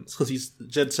Utopians. Because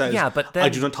Jed says, yeah, but then I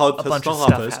do not tolerate a bunch of small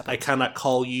stuff authors. happens. I cannot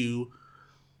call you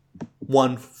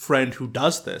one friend who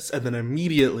does this. And then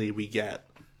immediately we get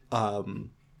the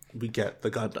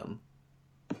Gundam.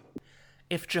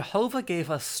 If Jehovah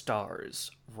gave us stars,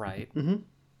 right? Mm-hmm.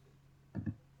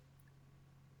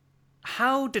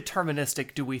 How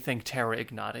deterministic do we think Terra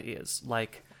Ignita is?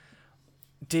 Like,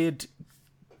 did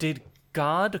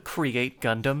God create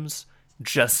Gundams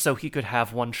just so he could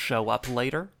have one show up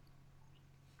later?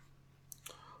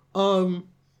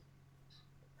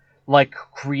 Like,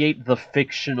 create the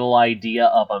fictional idea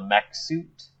of a mech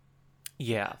suit?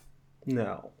 Yeah.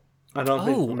 No. I don't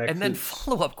think Oh, mech and then suits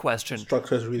follow-up question.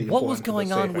 structure is really What was important to going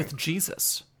the on saving. with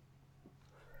Jesus?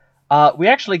 We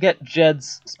actually get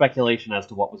Jed's speculation as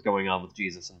to what was going on with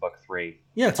Jesus in Book 3.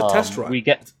 Yeah, it's a test run.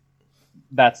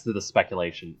 That's the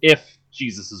speculation. If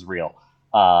Jesus is real.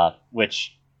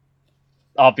 Which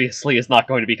obviously is not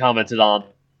going to be commented on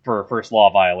for first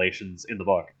law violations in the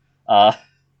book. I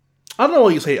don't know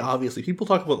what you say, obviously. People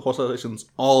talk about horse violations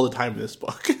all the time in this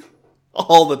book.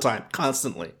 All the time.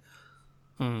 Constantly.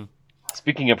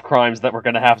 Speaking of crimes that we're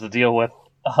going to have to deal with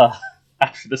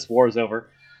after this war is over.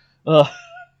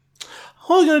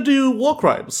 how are we gonna do war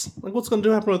crimes? Like, what's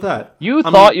gonna happen with that? You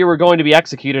thought you were going to be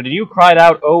executed, and you cried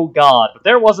out, "Oh God!" But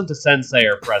there wasn't a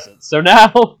sensair present, so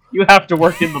now you have to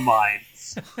work in the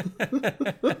mines.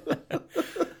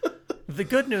 The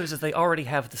good news is they already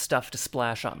have the stuff to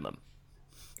splash on them.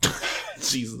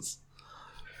 Jesus.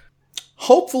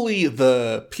 Hopefully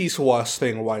the Peace Wash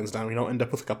thing winds down. We don't end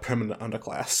up with like a permanent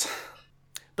underclass.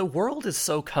 The world is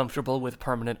so comfortable with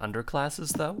permanent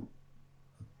underclasses, though.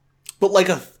 But like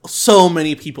so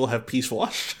many people have Peace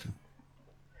Wash.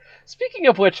 Speaking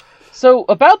of which, so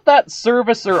about that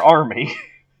servicer army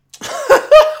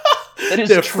that is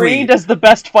They're trained free. as the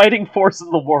best fighting force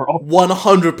in the world.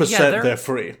 100% Yeah, they're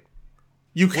free.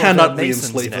 You cannot they're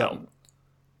Masons re-enslave now. them.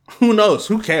 Who knows?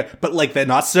 Who cares? But like, they're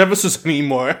not services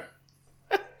anymore.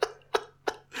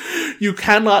 You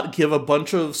cannot give a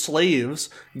bunch of slaves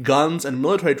guns and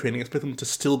military training and expect them to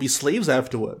still be slaves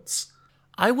afterwards.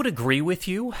 I would agree with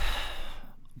you,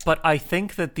 but I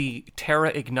think that the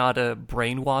Terra Ignata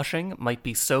brainwashing might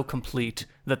be so complete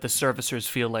that the servicers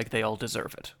feel like they all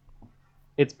deserve it.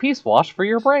 It's peace wash for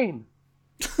your brain.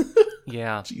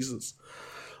 Yeah. Jesus.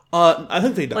 I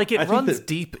think they don't. Like, it I think runs that,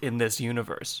 deep in this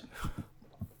universe.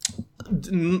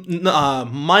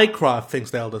 Mycroft thinks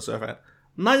they'll deserve it.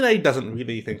 Night doesn't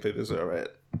really think they deserve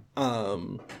it.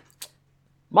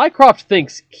 Mycroft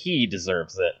thinks he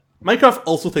deserves it. Mycroft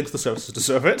also thinks the services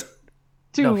deserve it.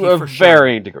 To No, he a for sure.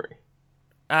 varying degree.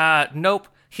 Nope.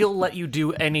 He'll let you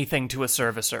do anything to a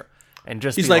servicer. And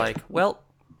just He's be like- like, well,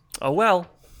 oh well.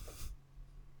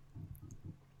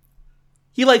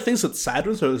 He like thinks it's sad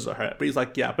when services are hurt, but he's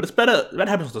like, yeah, but it's better that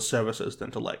happens to the services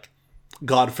than to like,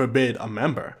 God forbid, a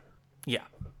member. Yeah.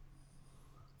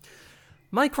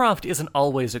 Mycroft isn't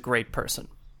always a great person.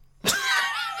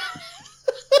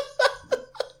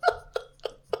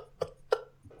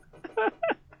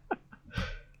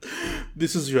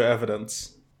 This is your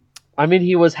evidence. I mean,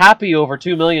 he was happy over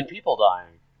 2 million people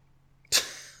dying.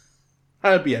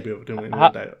 I'd be happy over 2 million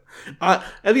people dying. I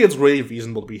think it's really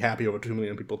reasonable to be happy over 2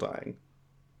 million people dying.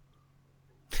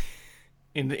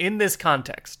 In this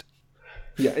context.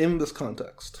 Yeah, in this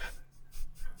context.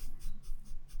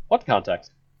 What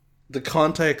context? The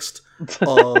context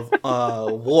of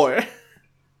war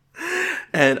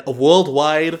and a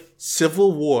worldwide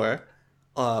civil war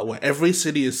where every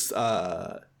city is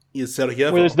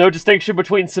Sarajevo. Where there's no distinction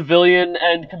between civilian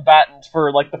and combatant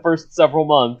for, like, the first several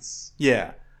months.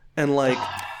 Yeah, and like,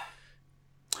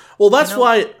 well, that's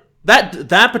why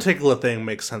that particular thing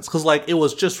makes sense because like it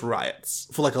was just riots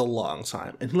for like a long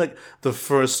time, and like the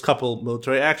first couple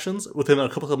military actions within a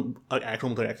couple of actual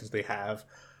military actions they have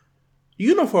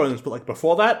uniforms, but like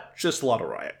before that, just a lot of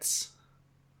riots.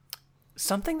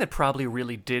 Something that probably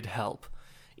really did help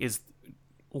is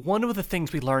one of the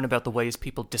things we learn about the ways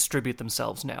people distribute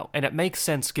themselves now, and it makes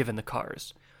sense given the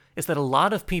cars, is that a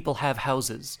lot of people have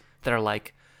houses that are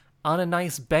like on a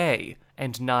nice bay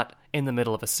and not in the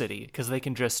middle of a city, because they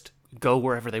can just go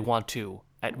wherever they want to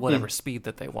at whatever speed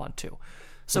that they want to.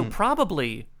 So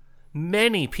probably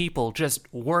many people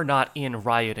just were not in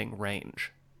rioting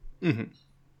range.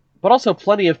 But also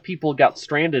plenty of people got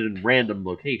stranded in random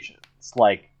locations.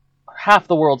 Like, half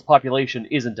the world's population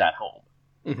isn't at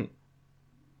home.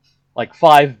 Like,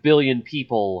 5 billion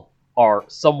people are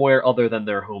somewhere other than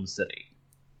their home city.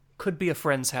 Could be a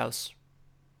friend's house.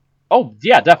 Oh,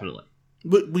 yeah, definitely.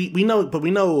 We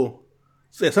know.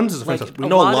 Yeah, sometimes it's Like, offensive. We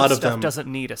know a lot of stuff them. doesn't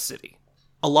need a city.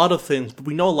 A lot of things, but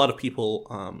we know a lot of people.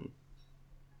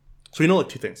 So we know like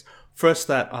two things. First,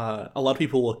 that a lot of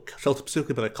people will shelter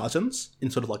specifically by their cousins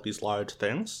in sort of like these large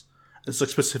things. It's like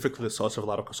specifically the source of a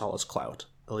lot of Kusala's clout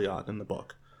early on in the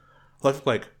book. Like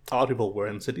a lot of people were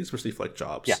in cities, especially for like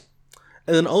jobs. Yeah.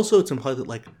 And then also it's implied that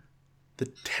like the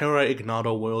Terra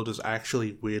Ignata world is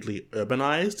actually weirdly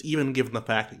urbanized, even given the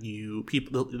fact that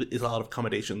there's a lot of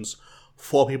accommodations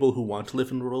for people who want to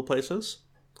live in rural places.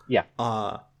 Yeah.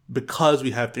 Because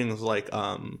we have things like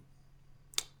Ciudad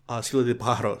de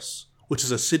Pájaros, which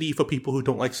is a city for people who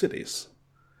don't like cities.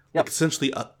 Yep. Like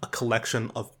essentially a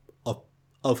collection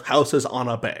of houses on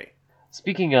a bay.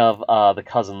 Speaking of the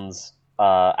cousins'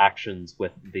 actions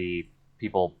with the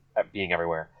people being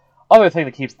everywhere, other thing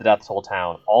that keeps the death toll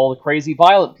down, all the crazy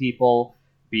violent people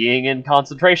being in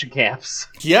concentration camps.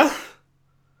 Yeah.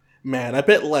 Man, I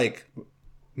bet like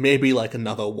maybe like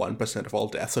another 1% of all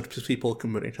deaths are just people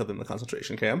committing each other in the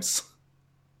concentration camps.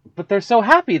 But they're so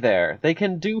happy there. They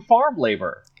can do farm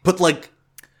labor. But like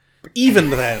even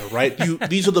then, right?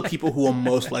 These are the people who are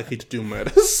most likely to do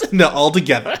murders. And they're all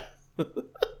together.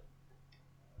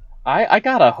 I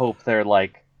gotta hope they're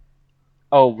like,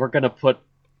 oh, we're gonna put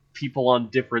people on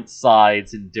different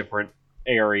sides in different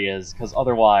areas, because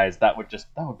otherwise that would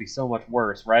be so much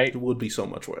worse, right? It would be so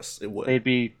much worse. It would. They'd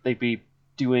be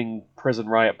doing prison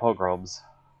riot pogroms.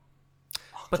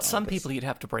 But some people you'd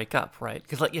have to break up, right?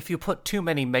 Because like if you put too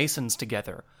many Masons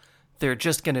together, they're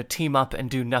just going to team up and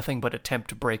do nothing but attempt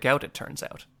to break out, it turns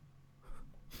out.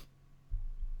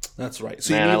 That's right.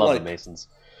 So Man, you need I love like the Masons.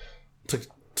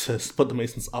 to split the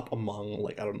Masons up among,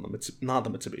 like, I don't know, not the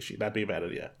Mitsubishi. That'd be a bad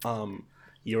idea.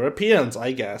 Europeans,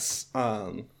 I guess.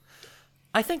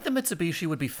 I think the Mitsubishi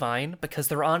would be fine because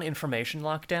they're on information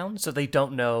lockdown, so they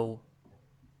don't know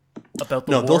about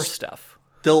the war stuff.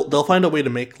 They'll find a way to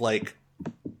make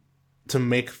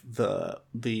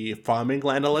the farming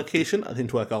land allocation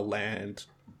into like a land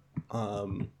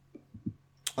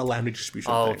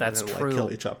redistribution. Oh, thing, that's and then, true. Like,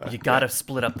 kill each other. You gotta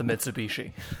split up the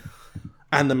Mitsubishi.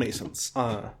 And the Masons.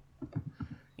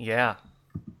 Yeah.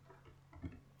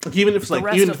 Like, even if The like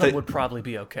rest even of if them they, would probably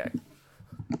be okay.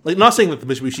 like, not saying that the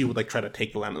Mitsubishi would like try to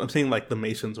take the land. I'm saying like the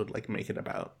Masons would like make it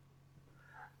about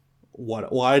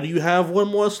why do you have one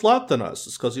more slot than us?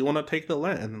 It's because you want to take the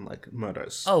land, and then like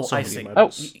murders. Oh, So I many see.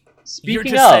 murders. Speaking You're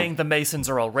just of, saying the Masons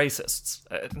are all racists.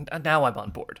 Now I'm on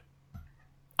board.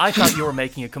 I thought you were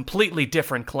making a completely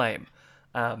different claim.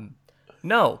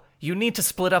 No, you need to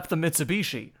split up the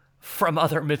Mitsubishi from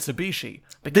other Mitsubishi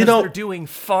because they're doing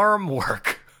farm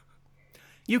work.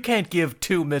 You can't give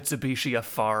two Mitsubishi a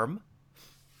farm.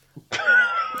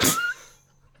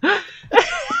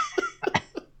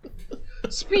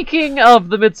 speaking of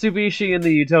the Mitsubishi and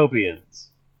the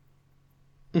Utopians,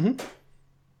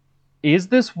 is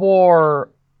this war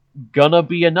gonna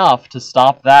be enough to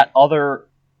stop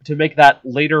to make that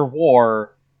later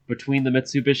war between the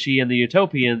Mitsubishi and the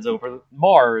Utopians over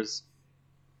Mars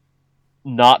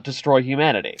not destroy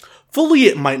humanity? Fully,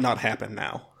 it might not happen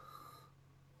now.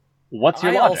 What's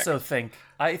your I logic? also think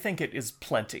it is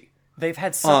plenty. They've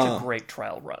had such a great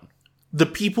trial run. The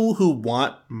people who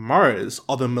want Mars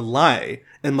are the Malai,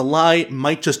 and Malai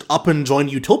might just up and join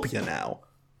Utopia now.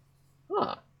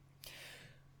 Huh.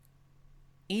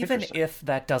 Even if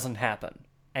that doesn't happen,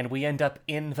 and we end up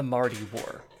in the Mardi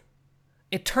War,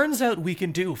 it turns out we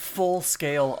can do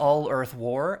full-scale all-Earth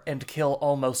war and kill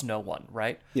almost no one,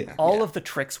 right? Yeah. All of the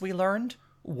tricks we learned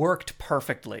worked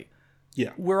perfectly.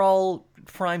 Yeah. We're all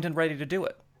primed and ready to do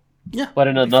it. Yeah. But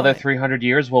in another fine. 300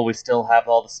 years, will we still have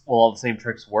will all the same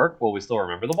tricks work? Will we still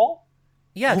remember them all?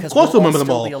 Yeah, Of because course we'll we'll remember them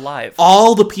still all. be alive.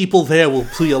 All the people there will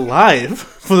be alive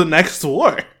for the next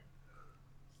war.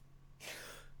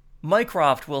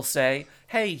 Mycroft will say,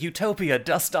 "Hey, Utopia,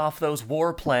 dust off those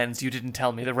war plans you didn't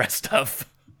tell me the rest of."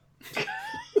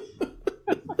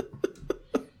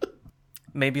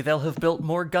 Maybe they'll have built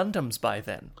more Gundams by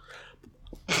then.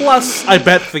 Plus, I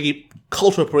bet the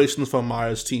Culture Operations for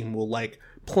Mars team will, like,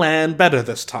 plan better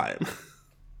this time.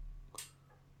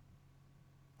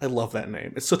 I love that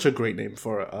name. It's such a great name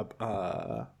for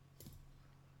a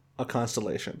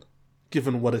constellation,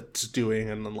 given what it's doing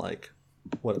and then, like,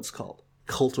 what it's called.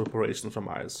 Culture Operations for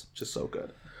Mars. Just so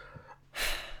good.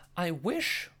 I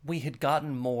wish we had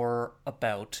gotten more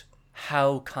about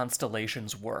how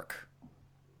constellations work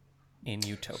in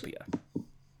Utopia.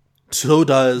 So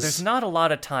There's does not a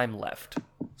lot of time left.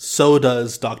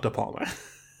 Dr. Palmer.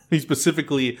 He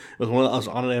specifically was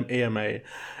on an AMA,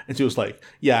 and she was like,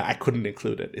 "Yeah, I couldn't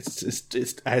include it.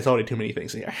 It's already too many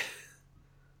things here."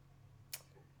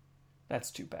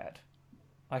 That's too bad.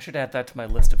 I should add that to my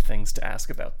list of things to ask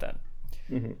about then.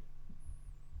 Mm-hmm.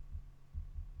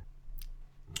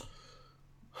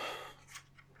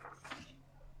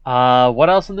 What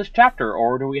else in this chapter?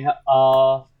 Or do we have...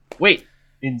 Wait,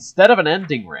 instead of an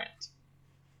ending rant,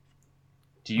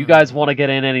 do you guys want to get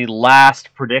in any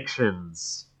last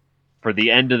predictions for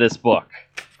the end of this book?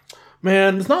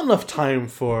 Man, there's not enough time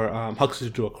for Huxley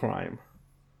to do a crime.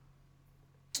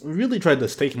 I really tried to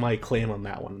stake my claim on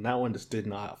that one, and that one just did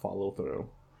not follow through.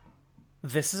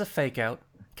 This is a fake out.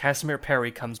 Casimir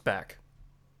Perry comes back.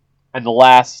 And the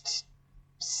last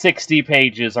 60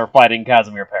 pages are fighting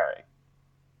Casimir Perry.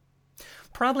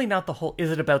 Probably not the whole...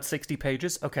 Is it about 60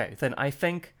 pages? Okay, then I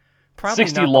think probably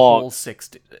 60 not long. the whole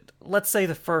 60. Let's say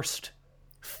the first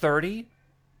 30.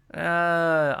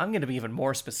 I'm going to be even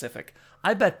more specific.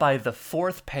 I bet by the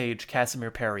 4th page,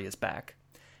 Casimir Perry is back.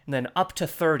 And then up to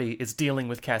 30 is dealing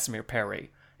with Casimir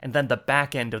Perry. And then the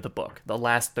back end of the book, the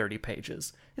last 30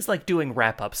 pages, is like doing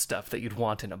wrap-up stuff that you'd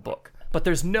want in a book. But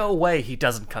there's no way he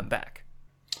doesn't come back.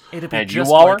 It'd be And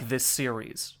just Waller? like this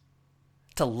series.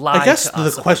 To lie I guess to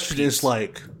us the about question peace. is,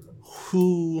 like,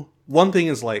 who... One thing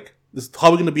is, like, there's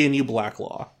probably going to be a new Black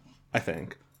Law, I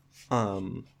think.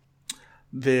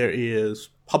 There is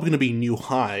probably going to be new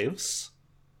hives,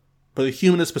 but the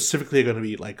humanists specifically are going to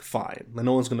be, like, fine. Like,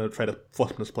 no one's going to try to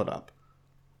force them to split up.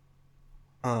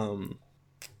 Mitsubishi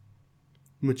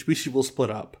will split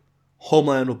up.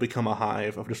 Homeland will become a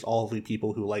hive of just all the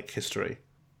people who like history.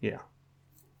 Yeah.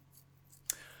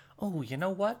 Oh, you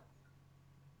know what?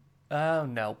 Oh,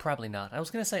 no, probably not. I was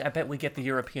going to say, I bet we get the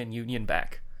European Union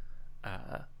back.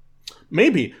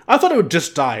 Maybe. I thought it would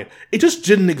just die. It just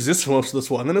didn't exist for most of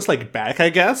this one. Then it's like back, I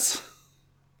guess.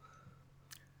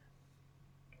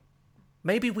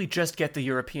 Maybe we just get the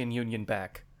European Union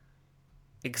back.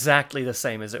 Exactly the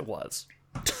same as it was.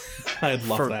 I'd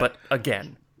love that.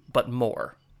 But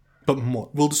more. But more.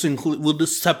 We'll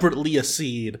just separately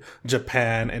accede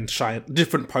Japan and China,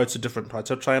 different parts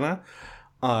of China,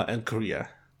 and Korea.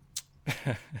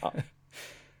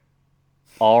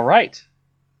 All right.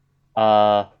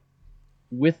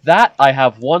 With that, I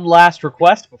have one last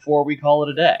request before we call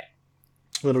it a day.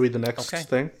 I'm going to read the next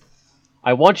thing.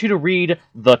 I want you to read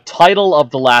the title of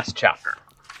the last chapter.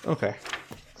 Okay.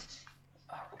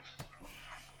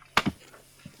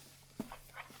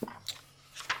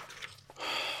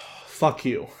 Fuck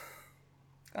you.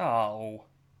 Oh.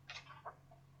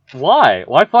 Why?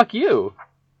 Why fuck you?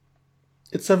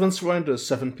 It's 7 surrenders,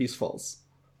 7 peacefuls.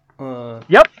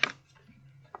 Yep.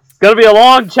 It's gonna be a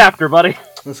long chapter, buddy.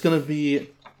 It's gonna be.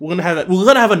 We're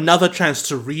gonna have another chance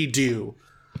to redo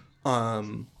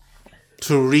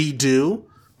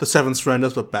the 7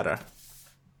 surrenders, but better.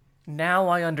 Now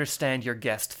I understand your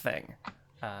guest thing.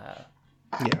 Yeah.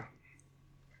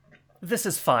 This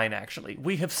is fine, actually.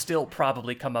 We have still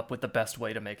probably come up with the best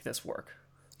way to make this work.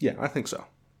 Yeah, I think so.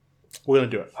 We're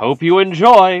gonna do it. Hope you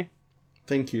enjoy.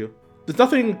 Thank you. There's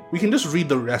nothing. We can just read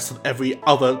the rest of every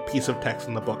other piece of text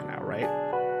in the book now, right?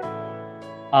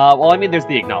 Well, I mean, there's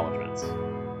the acknowledgments.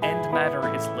 End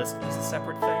matter is listed as a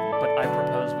separate thing, but I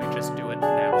propose we just do it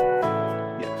now.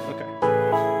 Yeah, okay.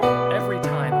 Every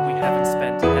time we haven't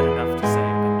had enough to say,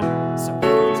 so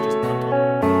it's just not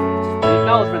done. The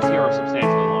acknowledgments here are